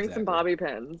 Bring Exactly. some bobby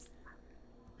pins.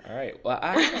 All right. Well,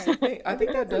 I honestly think that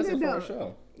that's a does it good for our note.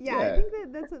 show. Yeah, I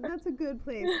think that's a good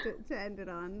place to end it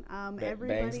on. Bangs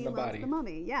Everybody in the loves body. the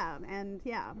mummy. Yeah, and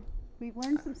yeah, we've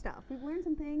learned some stuff. We've learned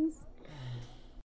some things.